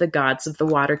dealt with the gods of the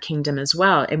water kingdom as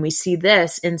well. And we see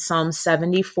this in Psalm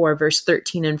 74, verse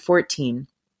 13 and 14.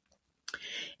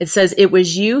 It says, "It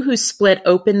was you who split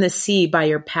open the sea by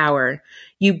your power.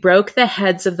 You broke the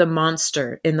heads of the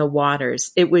monster in the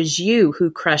waters. It was you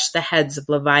who crushed the heads of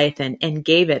Leviathan and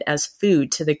gave it as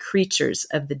food to the creatures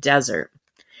of the desert."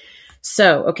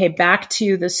 So, okay, back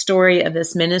to the story of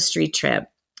this ministry trip.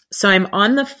 So I'm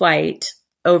on the flight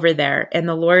over there, and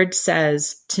the Lord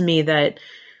says to me that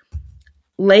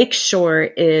Lakeshore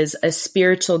is a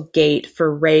spiritual gate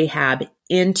for Rahab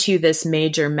into this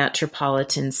major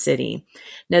metropolitan city.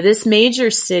 Now, this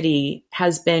major city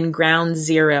has been ground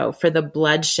zero for the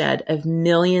bloodshed of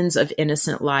millions of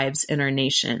innocent lives in our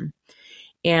nation.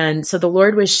 And so the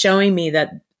Lord was showing me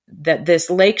that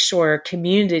this Lakeshore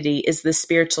community is the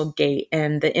spiritual gate,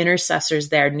 and the intercessors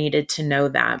there needed to know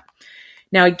that.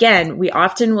 Now, again, we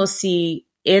often will see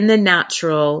in the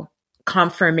natural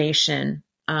confirmation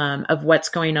of what's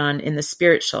going on in the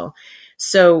spiritual.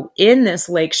 So in this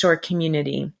Lakeshore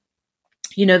community,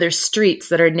 there's streets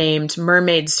that are named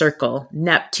Mermaid Circle,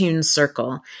 Neptune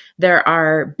Circle. There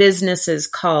are businesses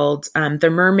called the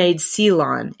Mermaid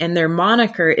Ceylon, and their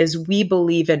moniker is "We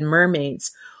Believe in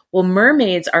Mermaids." Well,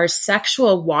 mermaids are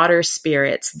sexual water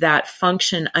spirits that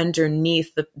function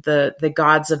underneath the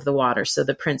gods of the water, so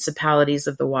the principalities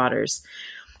of the waters.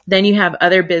 Then you have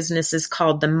other businesses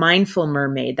called the Mindful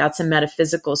Mermaid. That's a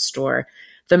metaphysical store.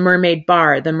 The Mermaid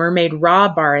Bar, the Mermaid Raw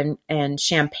Bar and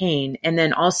Champagne, and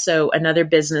then also another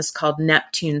business called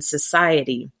Neptune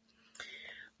Society.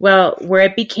 Well, where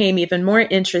it became even more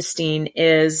interesting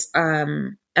is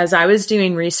as I was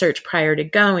doing research prior to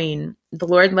going, the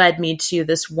Lord led me to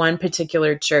this one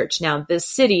particular church. Now, this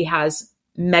city has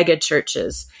mega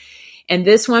churches, and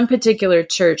this one particular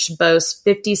church boasts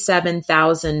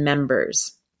 57,000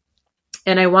 members.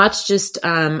 And I watched just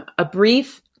a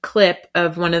brief clip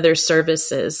of one of their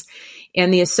services.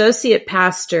 And the associate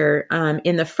pastor,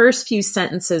 in the first few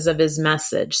sentences of his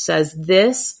message, says,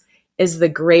 "This is the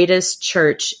greatest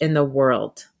church in the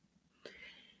world."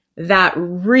 That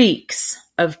reeks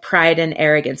of pride and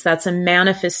arrogance. That's a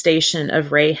manifestation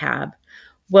of Rahab.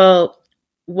 Well,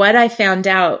 what I found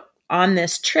out on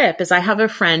this trip is I have a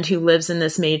friend who lives in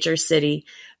this major city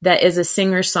that is a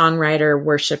singer-songwriter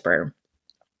worshiper.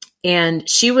 And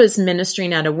she was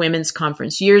ministering at a women's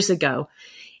conference years ago.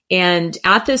 And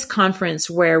at this conference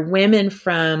where women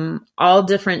from all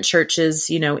different churches,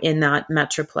 in that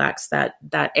metroplex,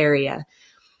 that area,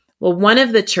 well, one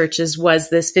of the churches was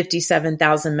this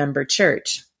 57,000 member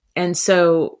church. And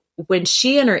so when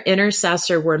she and her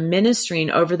intercessor were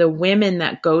ministering over the women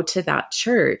that go to that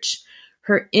church,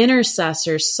 her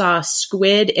intercessor saw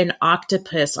squid and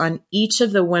octopus on each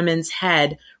of the women's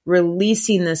head,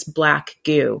 releasing this black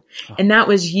goo. And that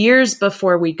was years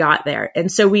before we got there.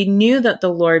 And so we knew that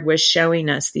the Lord was showing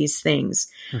us these things.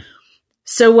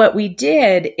 So what we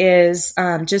did is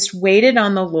just waited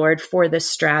on the Lord for the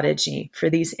strategy for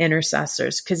these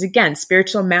intercessors. Because again,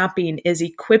 spiritual mapping is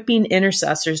equipping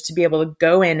intercessors to be able to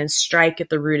go in and strike at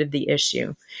the root of the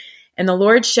issue. And the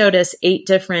Lord showed us 8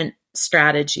 different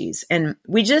strategies. And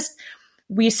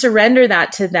we surrender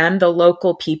that to them, the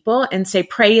local people, and say,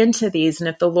 pray into these. And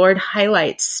if the Lord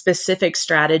highlights specific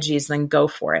strategies, then go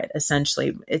for it.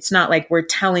 Essentially, it's not like we're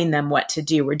telling them what to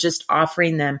do. We're just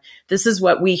offering them, this is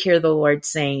what we hear the Lord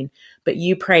saying, but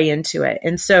you pray into it.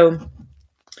 And so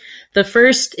the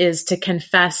first is to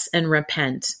confess and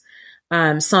repent.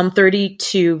 Psalm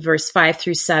 32, verse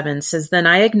 5-7 says, "Then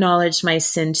I acknowledged my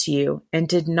sin to you and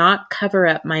did not cover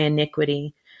up my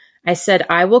iniquity. I said,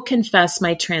 I will confess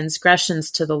my transgressions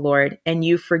to the Lord, and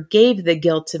you forgave the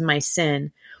guilt of my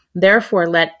sin. Therefore,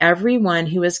 let everyone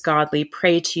who is godly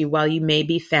pray to you while you may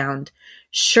be found.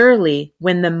 Surely,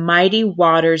 when the mighty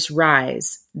waters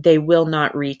rise, they will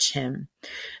not reach him."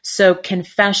 So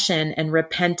confession and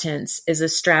repentance is a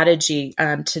strategy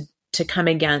to come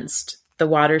against the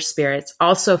water spirits.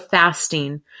 Also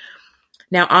fasting.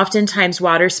 Now, oftentimes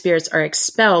water spirits are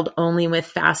expelled only with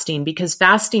fasting, because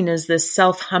fasting is this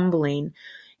self-humbling,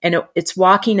 and it's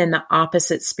walking in the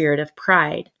opposite spirit of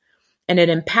pride, and it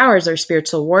empowers our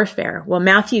spiritual warfare. Well,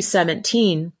 Matthew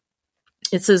 17,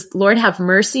 it says, "Lord, have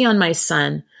mercy on my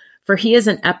son, for he is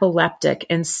an epileptic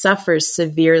and suffers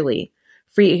severely.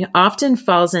 For he often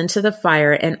falls into the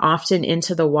fire and often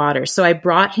into the water. So I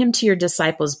brought him to your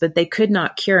disciples, but they could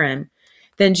not cure him."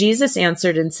 Then Jesus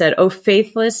answered and said, "O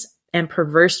faithless and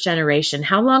perverse generation,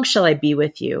 how long shall I be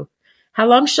with you? How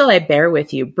long shall I bear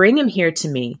with you? Bring him here to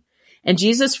me." And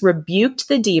Jesus rebuked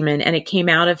the demon, and it came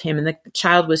out of him, and the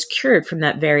child was cured from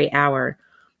that very hour.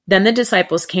 Then the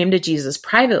disciples came to Jesus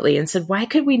privately and said, "Why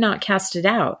could we not cast it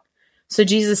out?" So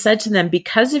Jesus said to them,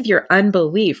 "Because of your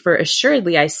unbelief, for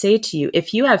assuredly I say to you,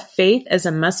 if you have faith as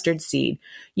a mustard seed,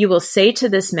 you will say to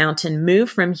this mountain, 'Move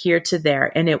from here to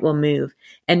there,' and it will move,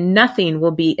 and nothing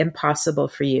will be impossible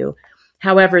for you.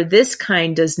 However, this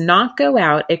kind does not go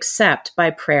out except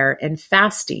by prayer and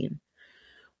fasting."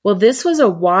 Well, this was a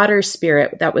water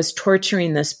spirit that was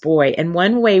torturing this boy. And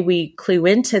one way we clue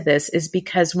into this is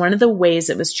because one of the ways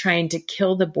it was trying to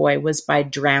kill the boy was by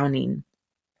drowning.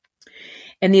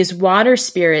 And these water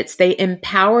spirits, they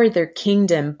empower their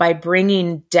kingdom by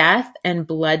bringing death and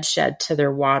bloodshed to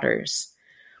their waters.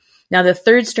 Now, the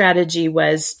third strategy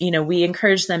was, we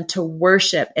encourage them to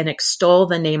worship and extol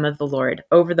the name of the Lord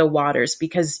over the waters,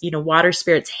 because, water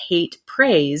spirits hate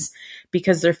praise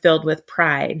because they're filled with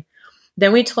pride.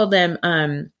 Then we told them,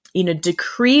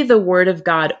 decree the word of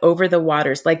God over the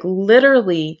waters, like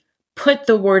literally put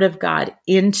the word of God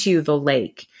into the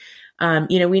lake.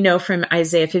 We know from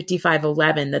Isaiah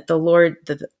 55:11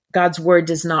 that God's word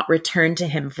does not return to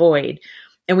him void.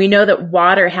 And we know that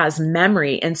water has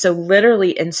memory. And so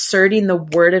literally inserting the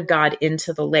word of God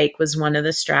into the lake was one of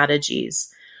the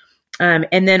strategies.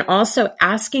 And then also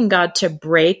asking God to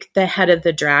break the head of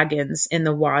the dragons in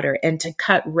the water and to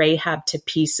cut Rahab to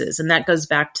pieces. And that goes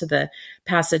back to the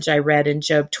passage I read in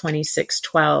Job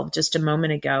 26:12 just a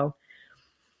moment ago.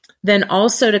 Then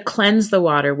also to cleanse the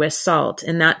water with salt.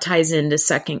 And that ties into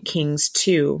 2 Kings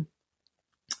 2.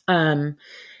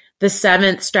 The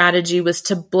seventh strategy was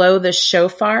to blow the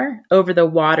shofar over the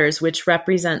waters, which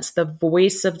represents the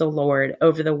voice of the Lord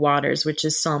over the waters, which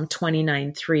is Psalm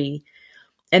 29:3.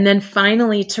 And then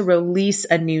finally to release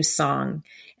a new song.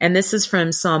 And this is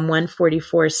from Psalm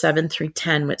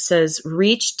 144:7-10, which says,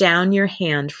 "Reach down your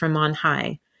hand from on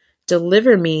high,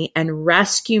 deliver me and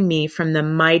rescue me from the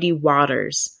mighty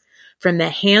waters, from the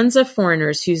hands of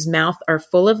foreigners whose mouth are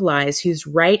full of lies, whose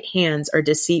right hands are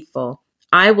deceitful.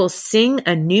 I will sing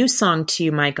a new song to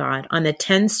you, my God. On the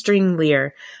 10-string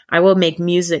lyre, I will make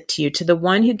music to you, to the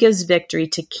one who gives victory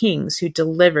to kings, who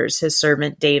delivers his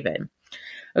servant David."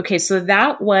 Okay, so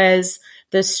that was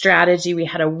the strategy. We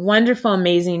had a wonderful,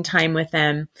 amazing time with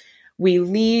them. I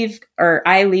leave,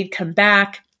 come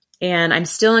back, and I'm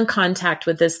still in contact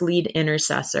with this lead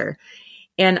intercessor.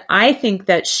 And I think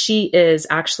that she is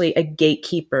actually a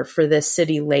gatekeeper for this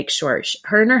city, Lakeshore.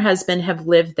 Her and her husband have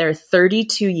lived there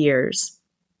 32 years.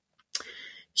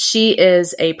 She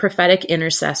is a prophetic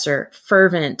intercessor,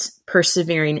 fervent,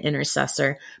 persevering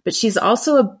intercessor, but she's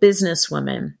also a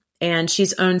businesswoman, and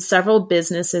she's owned several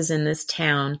businesses in this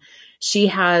town. She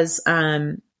has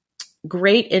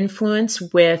great influence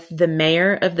with the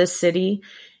mayor of the city.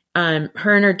 Her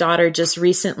and her daughter just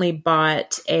recently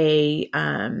bought a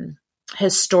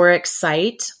historic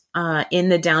site in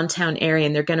the downtown area,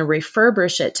 and they're going to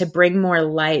refurbish it to bring more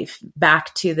life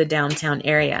back to the downtown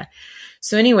area.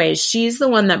 So anyways, she's the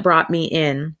one that brought me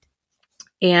in.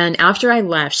 And after I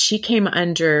left, she came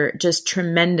under just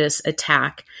tremendous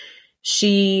attack.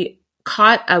 She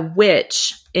caught a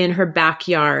witch in her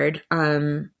backyard,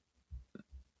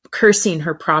 cursing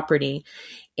her property.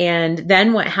 And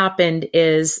then what happened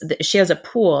is that she has a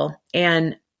pool,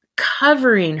 and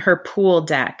covering her pool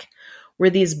deck were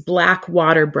these black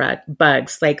water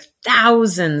bugs, like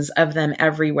thousands of them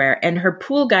everywhere. And her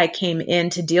pool guy came in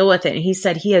to deal with it, and he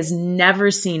said he has never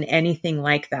seen anything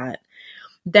like that.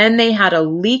 Then they had a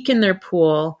leak in their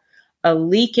pool, a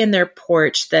leak in their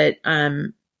porch that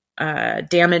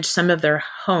damaged some of their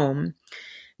home.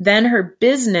 Then her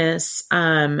business,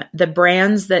 the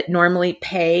brands that normally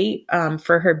pay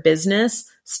for her business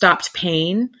stopped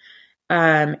paying.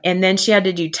 And then she had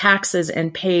to do taxes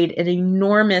and paid an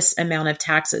enormous amount of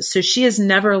taxes. So she has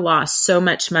never lost so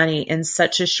much money in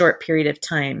such a short period of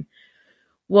time.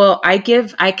 Well, I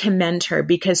commend her,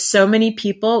 because so many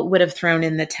people would have thrown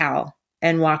in the towel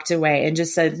and walked away and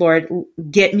just said, Lord,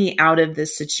 get me out of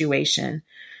this situation.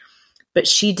 But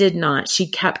she did not. She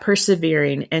kept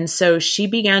persevering. And so she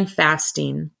began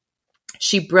fasting.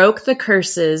 She broke the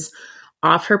curses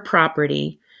off her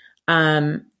property.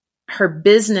 Her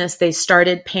business, they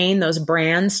started paying, those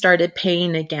brands started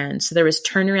paying again. So there was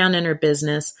turnaround in her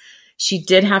business. She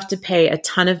did have to pay a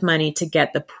ton of money to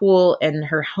get the pool and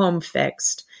her home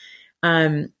fixed.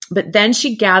 But then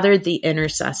she gathered the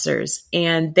intercessors,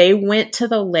 and they went to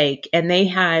the lake, and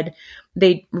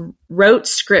they wrote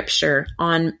scripture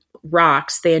on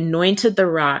rocks. They anointed the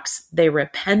rocks. They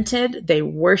repented, they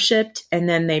worshiped, and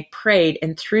then they prayed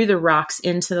and threw the rocks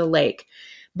into the lake,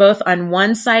 both on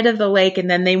one side of the lake, and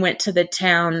then they went to the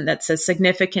town that's a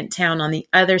significant town on the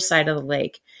other side of the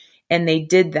lake, and they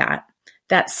did that.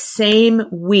 That same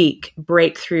week,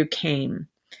 breakthrough came.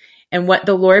 And what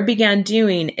the Lord began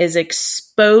doing is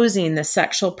exposing the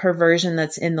sexual perversion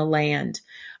that's in the land.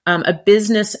 A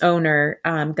business owner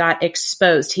got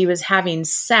exposed. He was having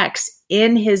sex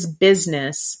in his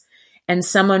business, and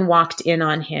someone walked in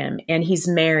on him, and he's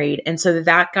married. And so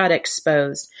that got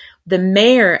exposed. The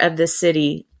mayor of the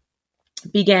city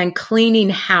began cleaning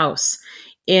house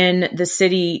in the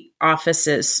city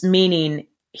offices, meaning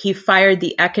he fired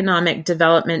the economic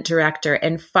development director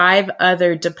and 5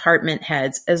 other department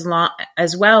heads, as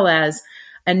well as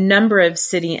a number of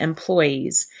city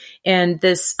employees. And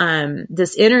this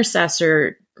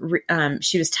intercessor,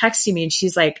 she was texting me, and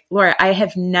she's like, Laura, I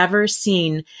have never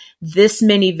seen this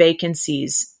many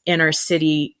vacancies in our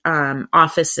city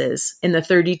offices in the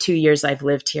 32 years I've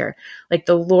lived here. Like,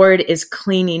 the Lord is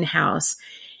cleaning house.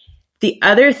 The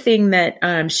other thing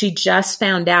that she just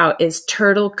found out is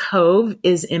Turtle Cove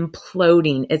is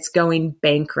imploding. It's going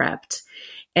bankrupt.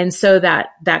 And so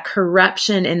that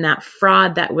corruption and that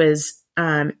fraud that was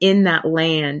in that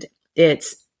land,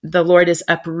 the Lord is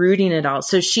uprooting it all.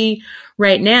 So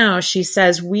right now, she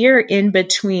says, we're in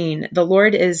between. The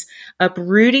Lord is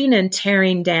uprooting and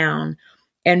tearing down,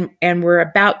 and we're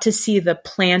about to see the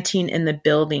planting and the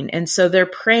building. And so they're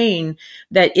praying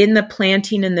that in the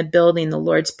planting and the building, the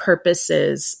Lord's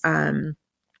purposes, come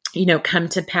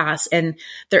to pass. And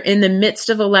they're in the midst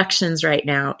of elections right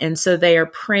now. And so they are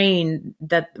praying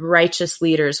that righteous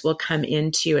leaders will come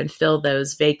into and fill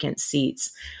those vacant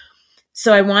seats.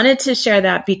 So I wanted to share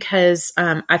that because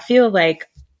I feel like,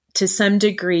 to some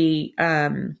degree,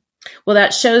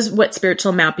 that shows what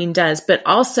spiritual mapping does. But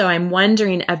also, I'm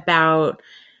wondering about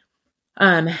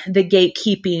the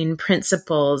gatekeeping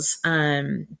principles,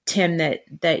 Tim,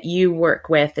 that you work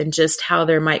with, and just how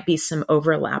there might be some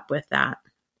overlap with that.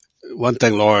 One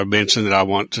thing Laura mentioned that I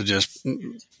want to just,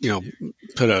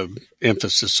 put an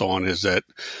emphasis on is that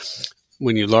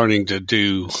when you're learning to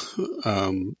do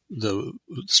the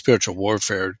spiritual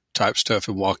warfare type stuff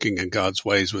and walking in God's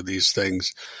ways with these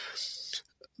things,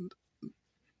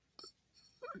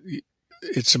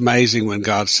 it's amazing when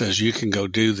God says you can go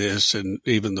do this, and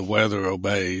even the weather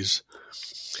obeys.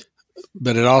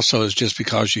 But it also is, just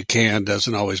because you can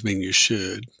doesn't always mean you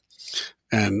should.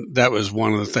 And that was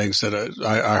one of the things that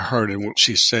I heard in what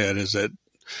she said, is that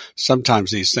sometimes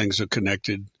these things are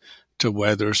connected to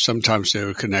weather, sometimes they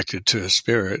were connected to a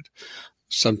spirit.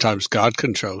 sometimes God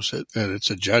controls it, and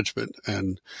it's a judgment.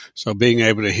 And so being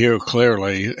able to hear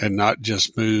clearly and not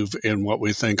just move in what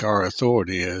we think our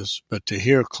authority is, but to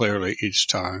hear clearly each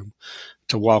time,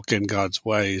 to walk in God's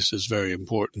ways is very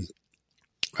important.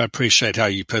 I appreciate how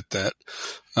you put that.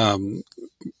 The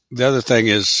other thing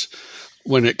is,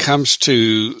 when it comes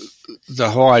to the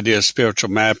whole idea of spiritual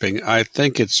mapping, I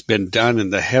think it's been done in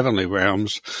the heavenly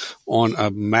realms on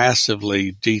a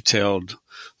massively detailed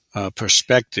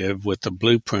perspective with the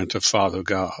blueprint of Father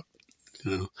God.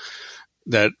 You know,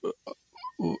 that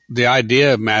the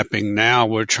idea of mapping now,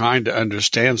 we're trying to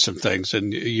understand some things,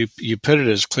 and you put it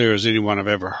as clear as anyone I've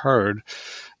ever heard.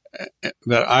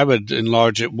 But I would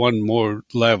enlarge it one more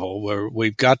level, where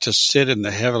we've got to sit in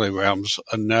the heavenly realms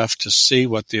enough to see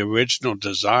what the original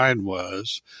design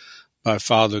was by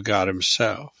Father God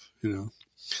himself. You know,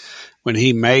 when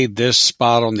he made this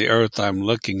spot on the earth I'm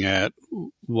looking at,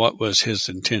 what was his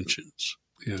intentions?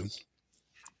 You know,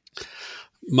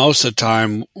 most of the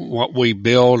time, what we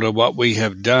build or what we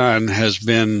have done has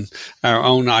been our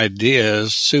own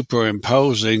ideas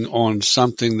superimposing on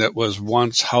something that was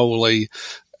once holy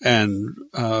and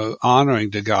honoring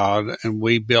to God, and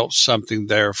we built something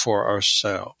there for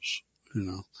ourselves. You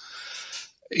know,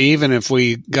 even if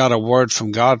we got a word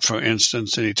from God, for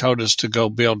instance, and he told us to go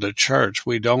build a church,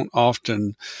 we don't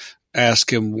often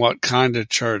ask him, what kind of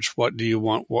church? What do you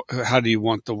want? How do you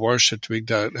want the worship to be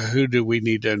done? Who do we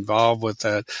need to involve with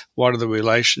that? What are the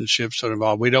relationships that are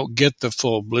involved? We don't get the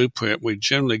full blueprint. We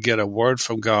generally get a word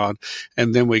from God,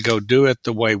 and then we go do it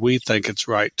the way we think it's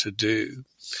right to do.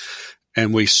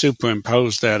 And we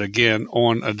superimpose that again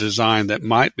on a design that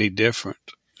might be different,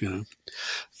 you know.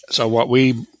 So what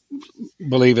we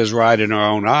believe is right in our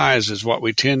own eyes is what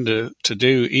we tend to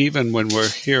do even when we're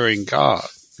hearing God,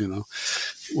 you know.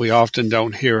 We often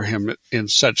don't hear him in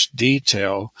such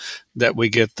detail that we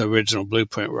get the original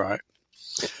blueprint right.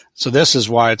 So this is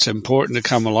why it's important to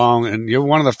come along, and you're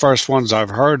one of the first ones I've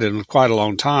heard in quite a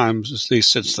long time, at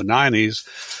least since the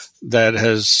 90s, that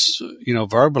has, you know,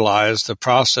 verbalized the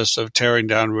process of tearing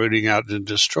down, rooting out, and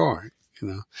destroying. You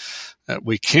know, that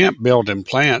we can't build and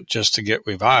plant just to get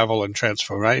revival and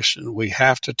transformation. We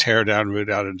have to tear down,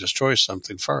 root out, and destroy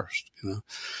something first. You know,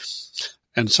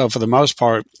 and so for the most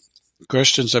part,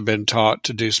 Christians have been taught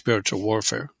to do spiritual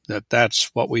warfare.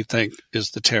 That's what we think is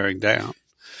the tearing down,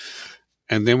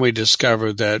 and then we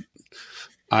discover that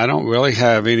I don't really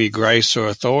have any grace or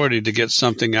authority to get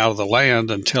something out of the land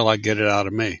until I get it out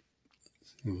of me.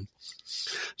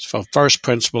 So first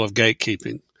principle of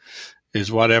gatekeeping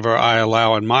is whatever I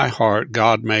allow in my heart,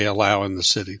 God may allow in the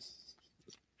city.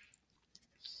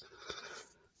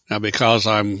 Now, because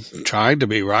I'm trying to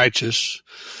be righteous,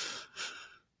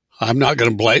 I'm not going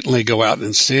to blatantly go out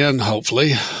and sin,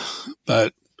 hopefully.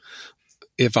 But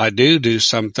if I do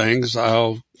some things,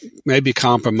 I'll maybe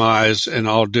compromise, and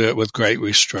I'll do it with great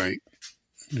restraint,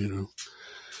 you know.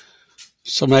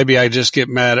 So maybe I just get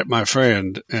mad at my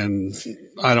friend and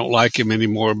I don't like him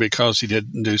anymore because he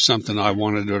didn't do something I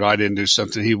wanted, or I didn't do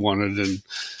something he wanted,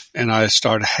 and I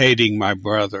start hating my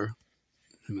brother.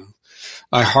 You know,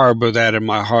 I harbor that in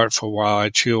my heart for a while. I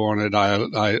chew on it.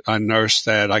 I nurse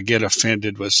that. I get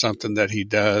offended with something that he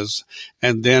does,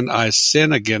 and then I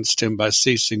sin against him by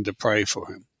ceasing to pray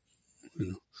for him. You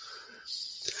know,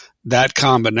 that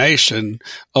combination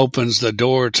opens the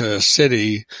door to a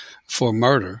city for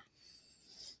murder.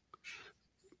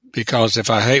 Because if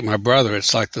I hate my brother,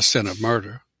 it's like the sin of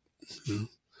murder. You know?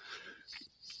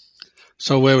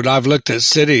 So I've looked at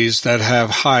cities that have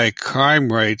high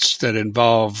crime rates that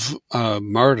involve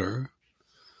murder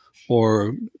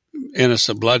or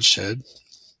innocent bloodshed.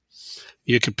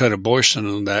 You could put abortion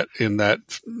in that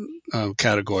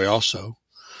category also.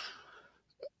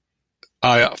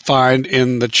 I find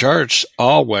in the church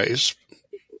always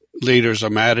leaders are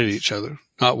mad at each other,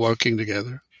 not working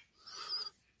together,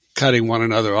 cutting one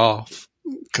another off,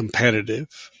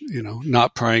 competitive, you know,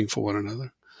 not praying for one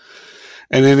another.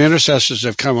 And then intercessors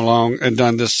have come along and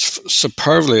done this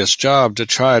superfluous job to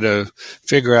try to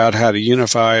figure out how to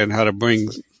unify and how to bring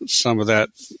some of that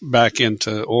back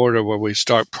into order, where we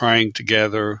start praying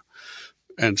together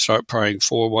and start praying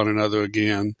for one another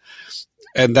again.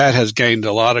 And that has gained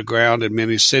a lot of ground in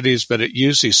many cities, but it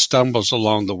usually stumbles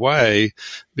along the way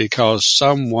because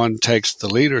someone takes the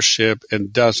leadership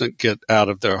and doesn't get out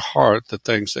of their heart the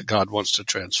things that God wants to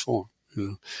transform. You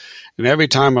know? And every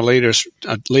time a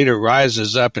leader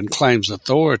rises up and claims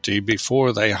authority,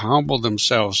 before they humble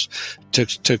themselves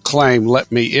to claim,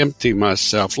 let me empty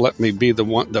myself, let me be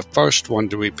the first one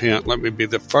to repent, let me be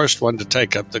the first one to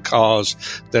take up the cause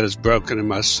that is broken in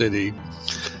my city,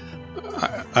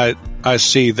 I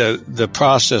see the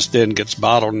process then gets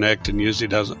bottlenecked and usually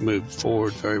doesn't move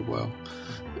forward very well.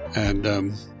 And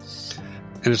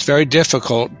it's very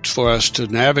difficult for us to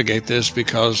navigate this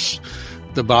because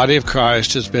the body of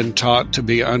Christ has been taught to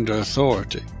be under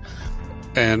authority.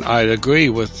 And I agree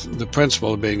with the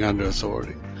principle of being under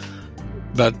authority.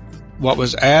 But what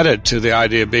was added to the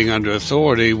idea of being under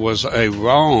authority was a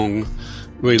wrong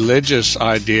religious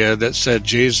idea that said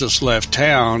Jesus left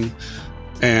town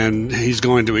and he's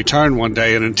going to return one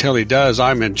day, and until he does,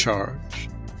 I'm in charge.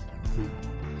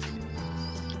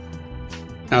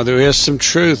 Now, there is some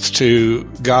truth to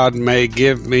God may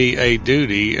give me a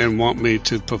duty and want me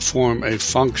to perform a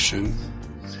function,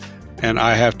 and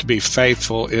I have to be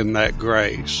faithful in that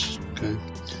grace. Okay?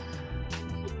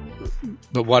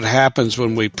 But what happens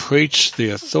when we preach the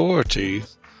authority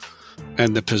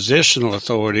and the positional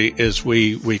authority is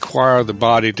we require the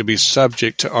body to be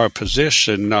subject to our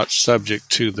position, not subject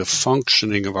to the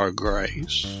functioning of our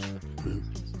grace.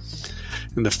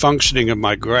 And the functioning of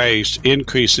my grace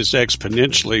increases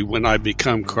exponentially when I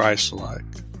become Christ-like.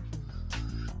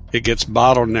 It gets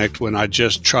bottlenecked when I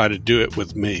just try to do it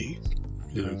with me.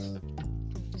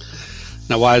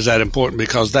 Now, why is that important?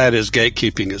 Because that is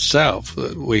gatekeeping itself.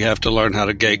 We have to learn how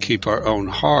to gatekeep our own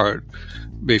heart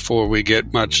before we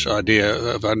get much idea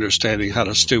of understanding how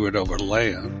to steward over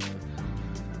land.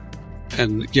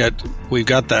 And yet we've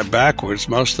got that backwards.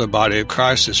 Most of the body of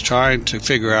Christ is trying to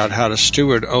figure out how to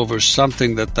steward over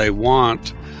something that they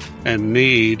want and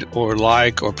need or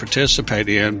like or participate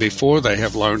in before they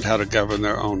have learned how to govern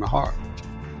their own heart.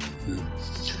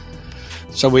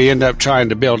 So we end up trying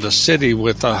to build a city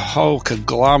with a whole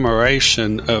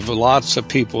conglomeration of lots of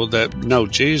people that know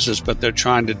Jesus, but they're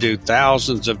trying to do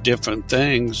thousands of different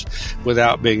things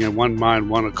without being in one mind,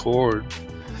 one accord,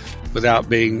 without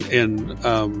being in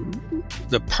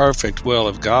the perfect will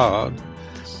of God,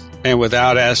 and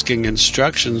without asking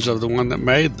instructions of the one that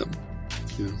made them.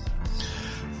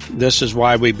 This is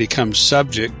why we become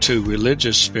subject to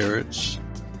religious spirits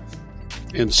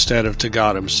instead of to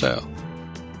God himself.